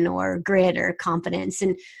motivation or grit or confidence?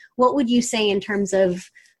 And what would you say in terms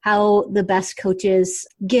of how the best coaches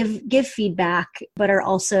give feedback, but are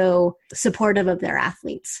also supportive of their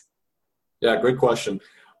athletes? Yeah, great question.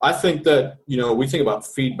 I think that, we think about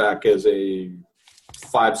feedback as a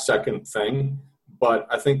 5-second thing, but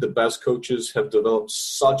I think the best coaches have developed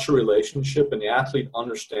such a relationship, and the athlete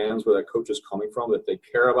understands where that coach is coming from, that they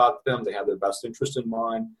care about them, they have their best interest in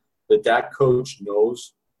mind, that coach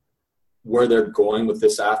knows where they're going with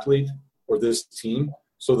this athlete or this team.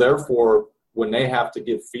 So therefore, when they have to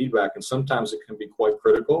give feedback, and sometimes it can be quite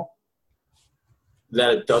critical,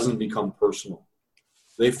 that it doesn't become personal.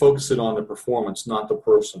 They focus it on the performance, not the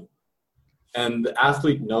person. And the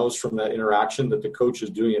athlete knows from that interaction that the coach is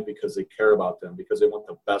doing it because they care about them, because they want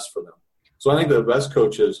the best for them. So I think the best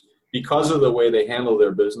coaches, because of the way they handle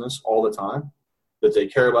their business all the time, that they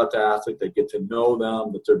care about the athlete, they get to know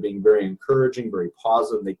them, that they're being very encouraging, very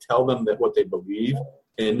positive. They tell them that what they believe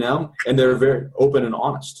in them, and they're very open and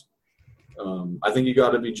honest. I think you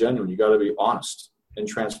got to be genuine. You got to be honest and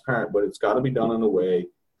transparent, but it's got to be done in a way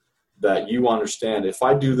that you understand, if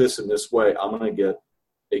I do this in this way, I'm going to get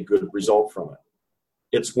a good result from it.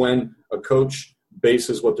 It's when a coach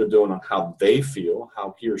bases what they're doing on how they feel,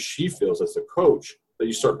 how he or she feels as a coach, that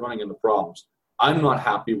you start running into problems. I'm not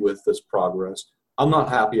happy with this progress. I'm not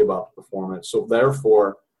happy about the performance. So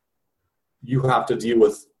therefore, you have to deal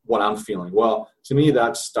with what I'm feeling. Well, to me,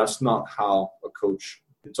 that's not how a coach,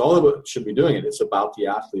 it's all about, should be doing it. It's about the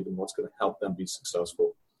athlete and what's going to help them be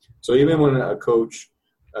successful. So even when a coach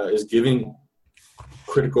is giving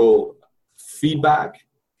critical feedback,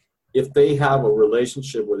 if they have a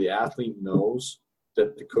relationship where the athlete knows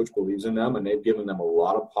that the coach believes in them and they've given them a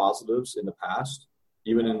lot of positives in the past,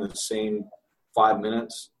 even in the same 5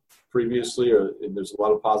 minutes previously, or there's a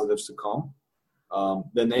lot of positives to come,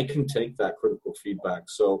 then they can take that critical feedback.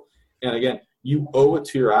 So, and again, you owe it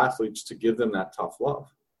to your athletes to give them that tough love.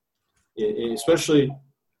 Especially,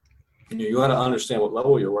 you got to understand what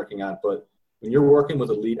level you're working at, but when you're working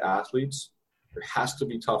with elite athletes, there has to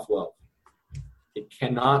be tough love. It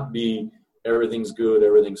cannot be everything's good,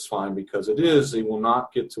 everything's fine, because they will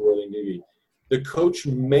not get to where they need to be. The coach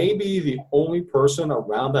may be the only person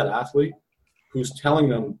around that athlete who's telling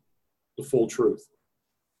them the full truth.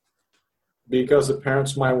 Because the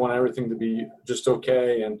parents might want everything to be just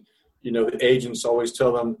okay, and, the agents always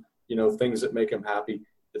tell them, things that make them happy.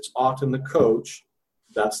 It's often the coach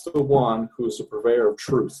that's the one who is the purveyor of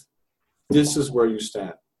truth. This is where you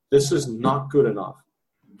stand. This is not good enough.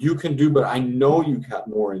 You can do, but I know you got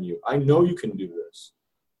more in you. I know you can do this.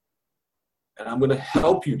 And I'm going to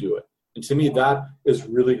help you do it. And to me, that is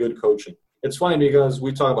really good coaching. It's funny because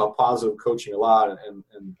we talk about positive coaching a lot,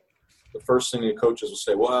 and the first thing the coaches will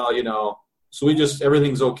say, well, so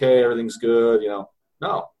everything's okay, everything's good,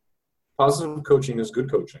 No. Positive coaching is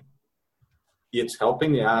good coaching. It's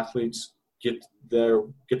helping the athletes get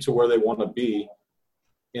to where they want to be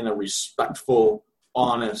in a respectful,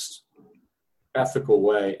 honest, ethical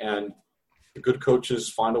way. And the good coaches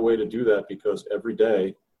find a way to do that because every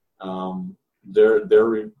day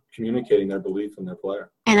they're communicating their belief in their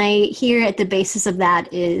player. And I hear at the basis of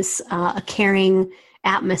that is a caring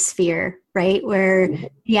atmosphere, right? Where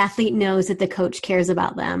the athlete knows that the coach cares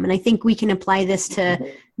about them. And I think we can apply this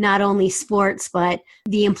to not only sports, but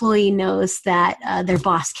the employee knows that their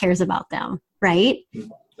boss cares about them, right?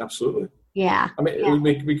 Absolutely. Yeah. I mean,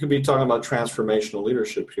 we could be talking about transformational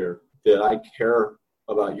leadership here, that I care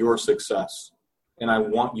about your success and I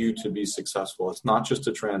want you to be successful. It's not just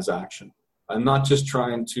a transaction. I'm not just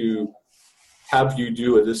trying to have you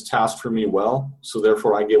do this task for me well, so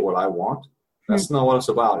therefore I get what I want. That's not what it's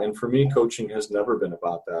about. And for me, coaching has never been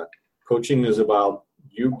about that. Coaching is about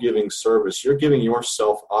you giving service. You're giving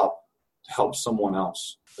yourself up to help someone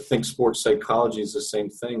else. I think sports psychology is the same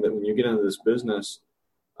thing, that when you get into this business,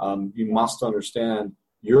 you must understand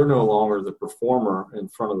you're no longer the performer in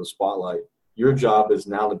front of the spotlight. Your job is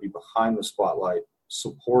now to be behind the spotlight,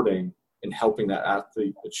 supporting and helping that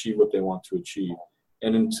athlete achieve what they want to achieve.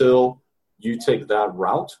 And until you take that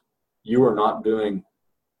route, you are not doing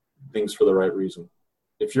things for the right reason.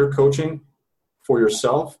 If you're coaching for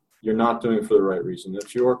yourself, you're not doing it for the right reason.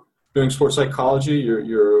 If you're doing sports psychology,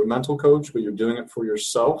 you're a mental coach, but you're doing it for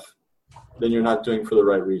yourself, then you're not doing it for the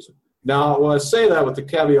right reason. Now, when I say that with the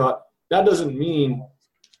caveat, that doesn't mean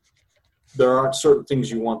there aren't certain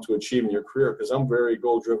things you want to achieve in your career, because I'm very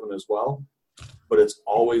goal-driven as well. but it's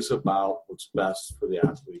always about what's best for the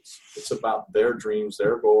athletes. It's about their dreams,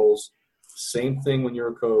 their goals. Same thing when you're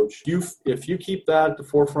a coach. If you keep that at the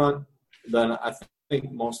forefront, then I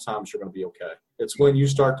think most times you're going to be okay. It's when you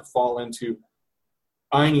start to fall into,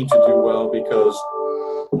 I need to do well because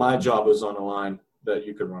my job is on the line, that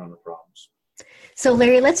you can run into problems. So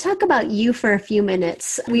Larry, let's talk about you for a few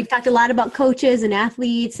minutes. We've talked a lot about coaches and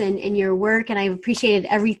athletes and your work, and I've appreciated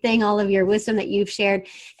everything, all of your wisdom that you've shared.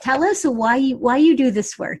 Tell us why you do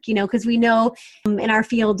this work, because we know in our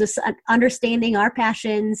field, just understanding our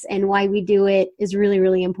passions and why we do it is really,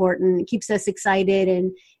 really important. It keeps us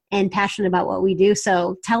excited and passionate about what we do.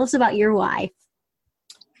 So tell us about your why.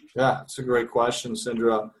 Yeah, it's a great question,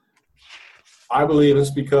 Cindra. I believe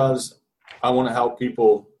it's because I want to help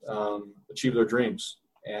people achieve their dreams,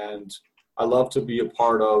 and I love to be a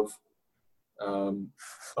part of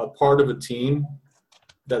a team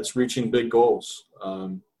that's reaching big goals.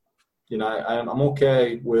 I'm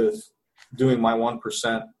okay with doing my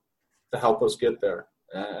 1% to help us get there,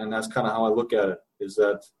 and that's kind of how I look at it. Is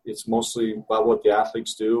that it's mostly about what the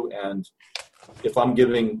athletes do, and if I'm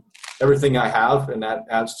giving everything I have, and that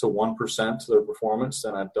adds to 1% to their performance,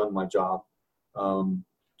 then I've done my job.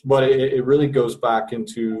 But it really goes back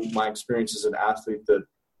into my experience as an athlete, that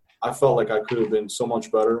I felt like I could have been so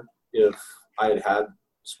much better if I had had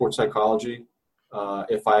sports psychology,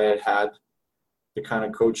 if I had had the kind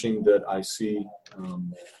of coaching that I see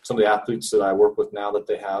some of the athletes that I work with now, that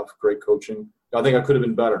they have great coaching. I think I could have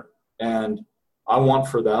been better. And I want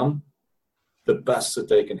for them the best that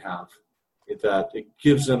they can have, that it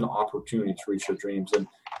gives them the opportunity to reach their dreams. And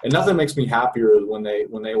nothing makes me happier when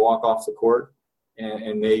they walk off the court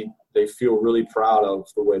and they feel really proud of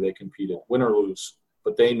the way they competed, win or lose.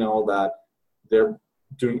 But they know that they're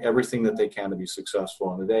doing everything that they can to be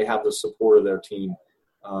successful, and that they have the support of their team.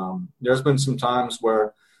 There's been some times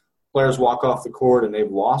where players walk off the court and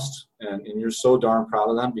they've lost, and you're so darn proud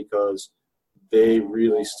of them because they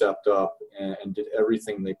really stepped up and did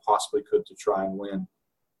everything they possibly could to try and win.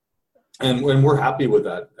 And we're happy with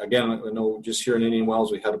that. Again, I know just here in Indian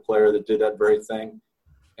Wells, we had a player that did that very thing,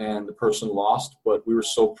 and the person lost, but we were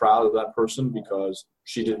so proud of that person because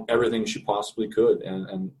she did everything she possibly could,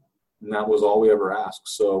 and that was all we ever asked.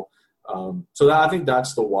 So I think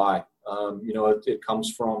that's the why. It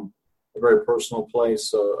comes from a very personal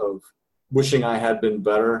place of wishing I had been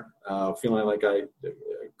better, feeling like I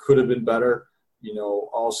could have been better.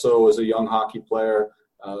 Also as a young hockey player,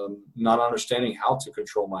 not understanding how to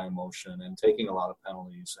control my emotion and taking a lot of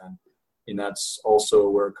penalties. And that's also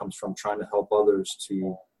where it comes from, trying to help others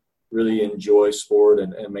to really enjoy sport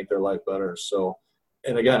and make their life better. So,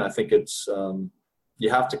 and again, I think it's, you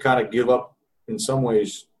have to kind of give up in some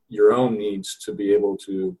ways your own needs to be able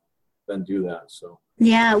to then do that. So.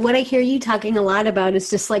 Yeah, what I hear you talking a lot about is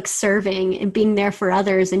just like serving and being there for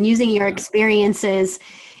others and using your experiences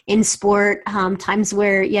in sport, times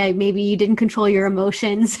where, maybe you didn't control your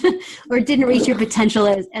emotions or didn't reach your potential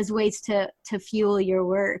as ways to fuel your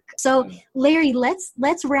work. So Larry, let's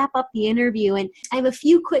wrap up the interview. And I have a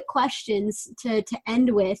few quick questions to end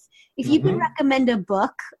with. If you could recommend a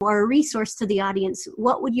book or a resource to the audience,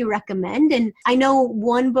 what would you recommend? And I know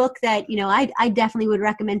one book that, I definitely would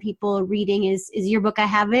recommend people reading is your book. I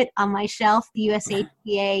have it on my shelf, the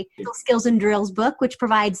USAPA Skills and Drills book, which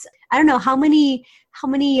provides, I don't know, how many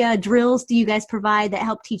drills do you guys provide that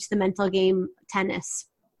help teach the mental game tennis?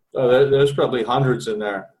 There's probably hundreds in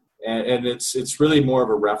there. And it's really more of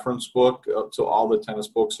a reference book to all the tennis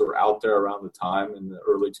books that were out there around the time in the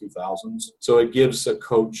early 2000s. So it gives a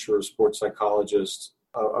coach or a sports psychologist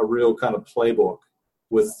a real kind of playbook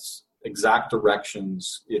with exact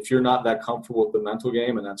directions. If you're not that comfortable with the mental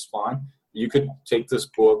game, and that's fine, you could take this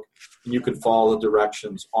book and you could follow the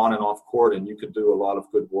directions on and off court, and you could do a lot of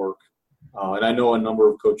good work. And I know a number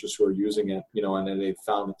of coaches who are using it, and they've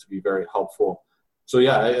found it to be very helpful. So,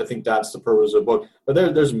 I think that's the purpose of the book. But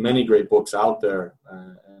there's many great books out there,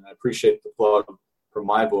 and I appreciate the plug for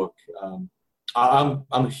my book. I'm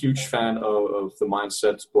a huge fan of the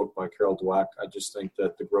Mindsets book by Carol Dweck. I just think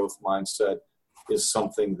that the growth mindset is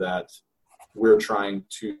something that we're trying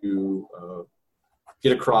to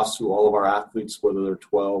get across to all of our athletes, whether they're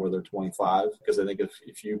 12 or they're 25, because I think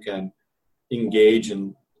if you can engage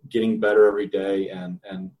in getting better every day and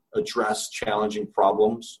address challenging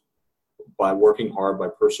problems by working hard, by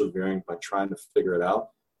persevering, by trying to figure it out,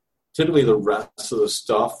 typically the rest of the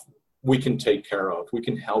stuff we can take care of. We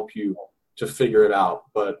can help you to figure it out.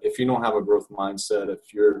 But if you don't have a growth mindset,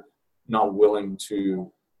 if you're not willing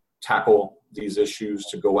to tackle these issues,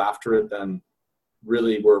 to go after it, then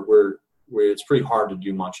really it's pretty hard to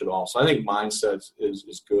do much at all. So I think mindset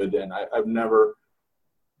is good. And I've never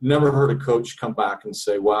never heard a coach come back and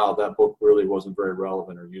say, wow, that book really wasn't very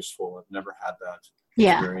relevant or useful. I've never had that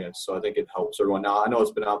experience. So I think it helps everyone. Now, I know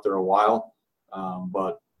it's been out there a while,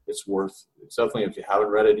 but it's definitely, if you haven't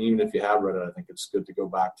read it, even if you have read it, I think it's good to go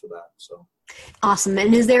back to that. So awesome.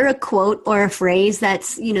 And is there a quote or a phrase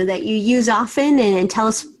that's, that you use often, and tell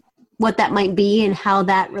us what that might be and how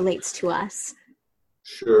that relates to us?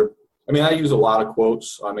 Sure. I mean, I use a lot of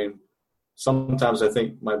quotes. I mean, sometimes I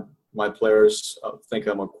think my players think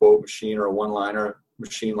I'm a quote machine or a one-liner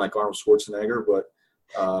machine like Arnold Schwarzenegger.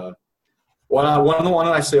 But one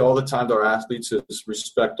I say all the time to our athletes is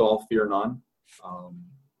respect all, fear none.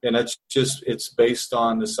 And it's based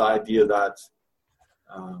on this idea that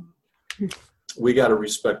we got to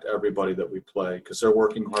respect everybody that we play, because they're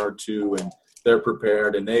working hard too, and they're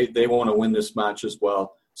prepared, and they want to win this match as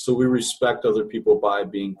well. So we respect other people by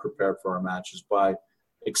being prepared for our matches, by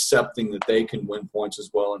accepting that they can win points as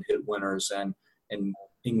well and hit winners, and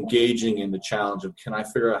engaging in the challenge of, can I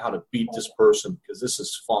figure out how to beat this person because this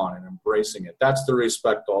is fun, and embracing it. That's the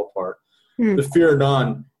respect all part. The fear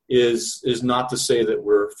none is not to say that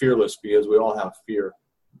we're fearless, because we all have fear,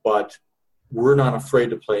 but we're not afraid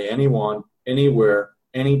to play anyone, anywhere,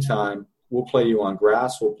 anytime. We'll play you on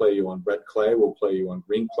grass. We'll play you on red clay. We'll play you on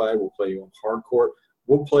green clay. We'll play you on hard court.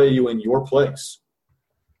 We'll play you in your place.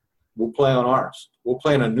 We'll play on ours. We'll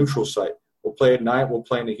play in a neutral site. We'll play at night. We'll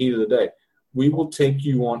play in the heat of the day. We will take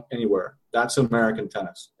you on anywhere. That's American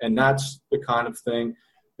tennis. And that's the kind of thing,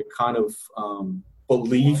 the kind of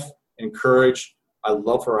belief and courage I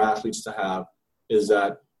love for athletes to have, is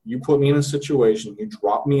that you put me in a situation, you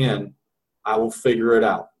drop me in, I will figure it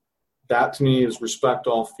out. That to me is respect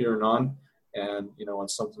all, fear none. And,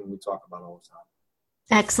 it's something we talk about all the time.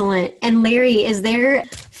 Excellent. And Larry, is there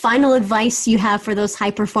final advice you have for those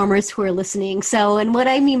high performers who are listening? So, and what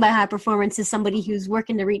I mean by high performance is somebody who's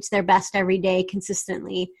working to reach their best every day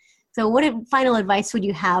consistently. So what final advice would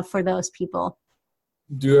you have for those people?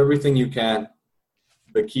 Do everything you can,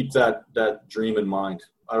 but keep that dream in mind.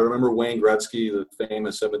 I remember Wayne Gretzky, the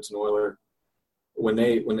famous Edmonton Oiler, when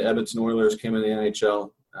the Edmonton Oilers came in the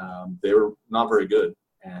NHL, they were not very good.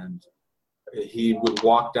 And he would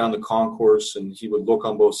walk down the concourse and he would look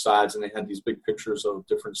on both sides, and they had these big pictures of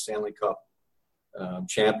different Stanley Cup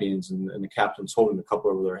champions, and the captains holding the cup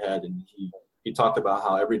over their head. And he talked about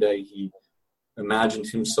how every day he imagined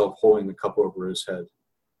himself holding the cup over his head.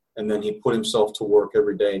 And then he put himself to work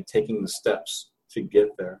every day, taking the steps to get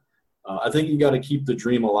there. I think you got to keep the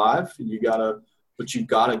dream alive. But you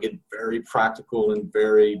got to get very practical and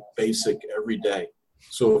very basic every day.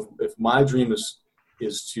 So if my dream is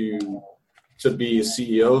to be a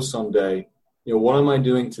CEO someday, what am I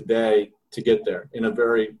doing today to get there in a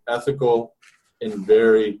very ethical and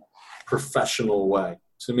very professional way?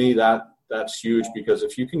 To me, that's huge, because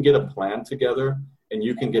if you can get a plan together and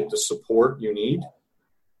you can get the support you need,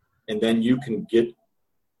 and then you can get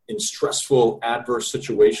in stressful, adverse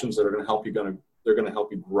situations that are going to help you, they're going to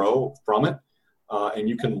help you grow from it, and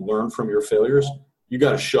you can learn from your failures, you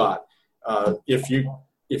got a shot.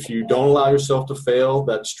 If you don't allow yourself to fail,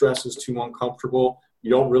 that stress is too uncomfortable, you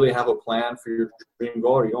don't really have a plan for your dream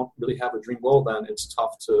goal, or you don't really have a dream goal, then it's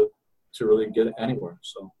tough to really get anywhere.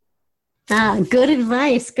 So. Good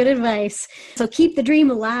advice. Good advice. So keep the dream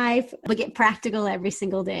alive, but get practical every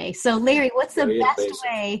single day. So Larry, what's the best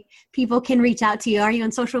way people can reach out to you? Are you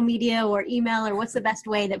on social media or email, or what's the best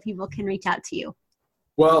way that people can reach out to you?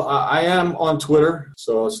 Well, I am on Twitter,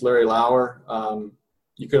 so it's Larry Lauer.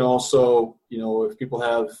 You can also, if people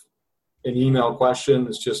have an email question,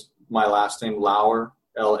 it's just my last name, Lauer,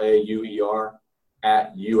 Lauer,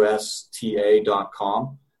 @usta.com.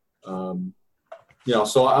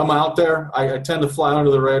 So I'm out there. I tend to fly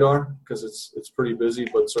under the radar because it's pretty busy,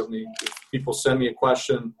 but certainly if people send me a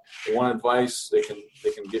question, they want advice, they can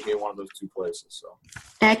get me in one of those two places. So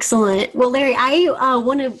excellent. Well, Larry, I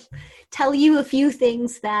want to tell you a few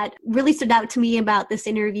things that really stood out to me about this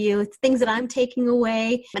interview. It's things that I'm taking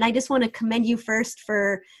away. And I just want to commend you first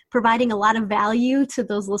for providing a lot of value to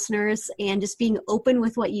those listeners and just being open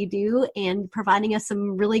with what you do and providing us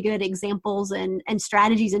some really good examples and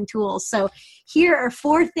strategies and tools. So here are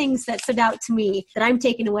 4 things that stood out to me that I'm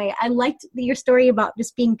taking away. I liked your story about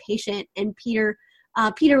just being patient, and Peter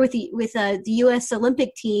with the U.S.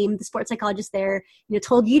 Olympic team, the sports psychologist there,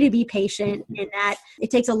 told you to be patient, and that it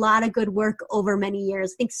takes a lot of good work over many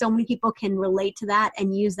years. I think so many people can relate to that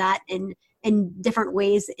and use that in in different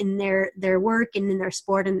ways in their work and in their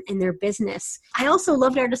sport and in their business. I also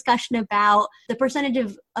loved our discussion about the percentage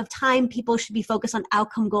of time people should be focused on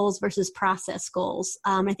outcome goals versus process goals.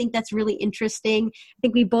 I think that's really interesting. I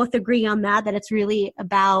think we both agree on that it's really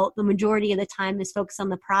about the majority of the time is focused on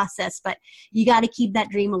the process, but you got to keep that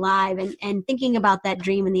dream alive, and thinking about that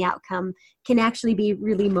dream and the outcome can actually be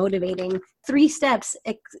really motivating. 3 steps: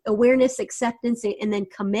 awareness, acceptance, and then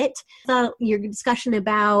commit. I thought your discussion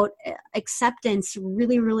about acceptance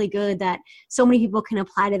really, really good, that so many people can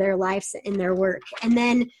apply to their lives and their work. And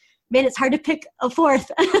then, man, it's hard to pick a 4th,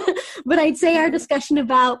 but I'd say our discussion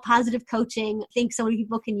about positive coaching. I think so many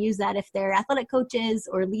people can use that if they're athletic coaches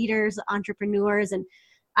or leaders, entrepreneurs, and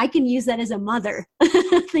I can use that as a mother.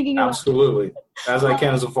 Absolutely. As I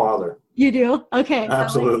can as a father. You do? Okay.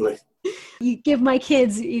 Absolutely. You give my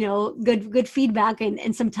kids, good feedback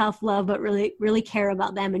and some tough love, but really, really care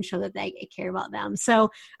about them and show that they care about them. So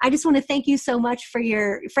I just want to thank you so much for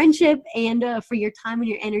your friendship and for your time and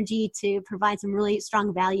your energy to provide some really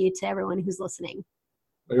strong value to everyone who's listening.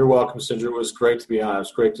 You're welcome, Sindra. It was great to be on. It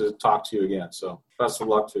was great to talk to you again. So best of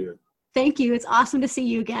luck to you. Thank you. It's awesome to see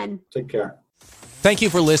you again. Take care. Thank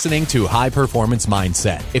you for listening to High Performance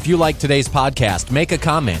Mindset. If you like today's podcast, make a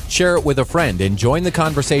comment, share it with a friend, and join the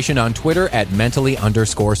conversation on Twitter at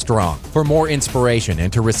mentally_strong. For more inspiration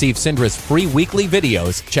and to receive Sindra's free weekly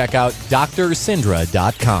videos, check out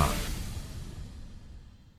drsindra.com.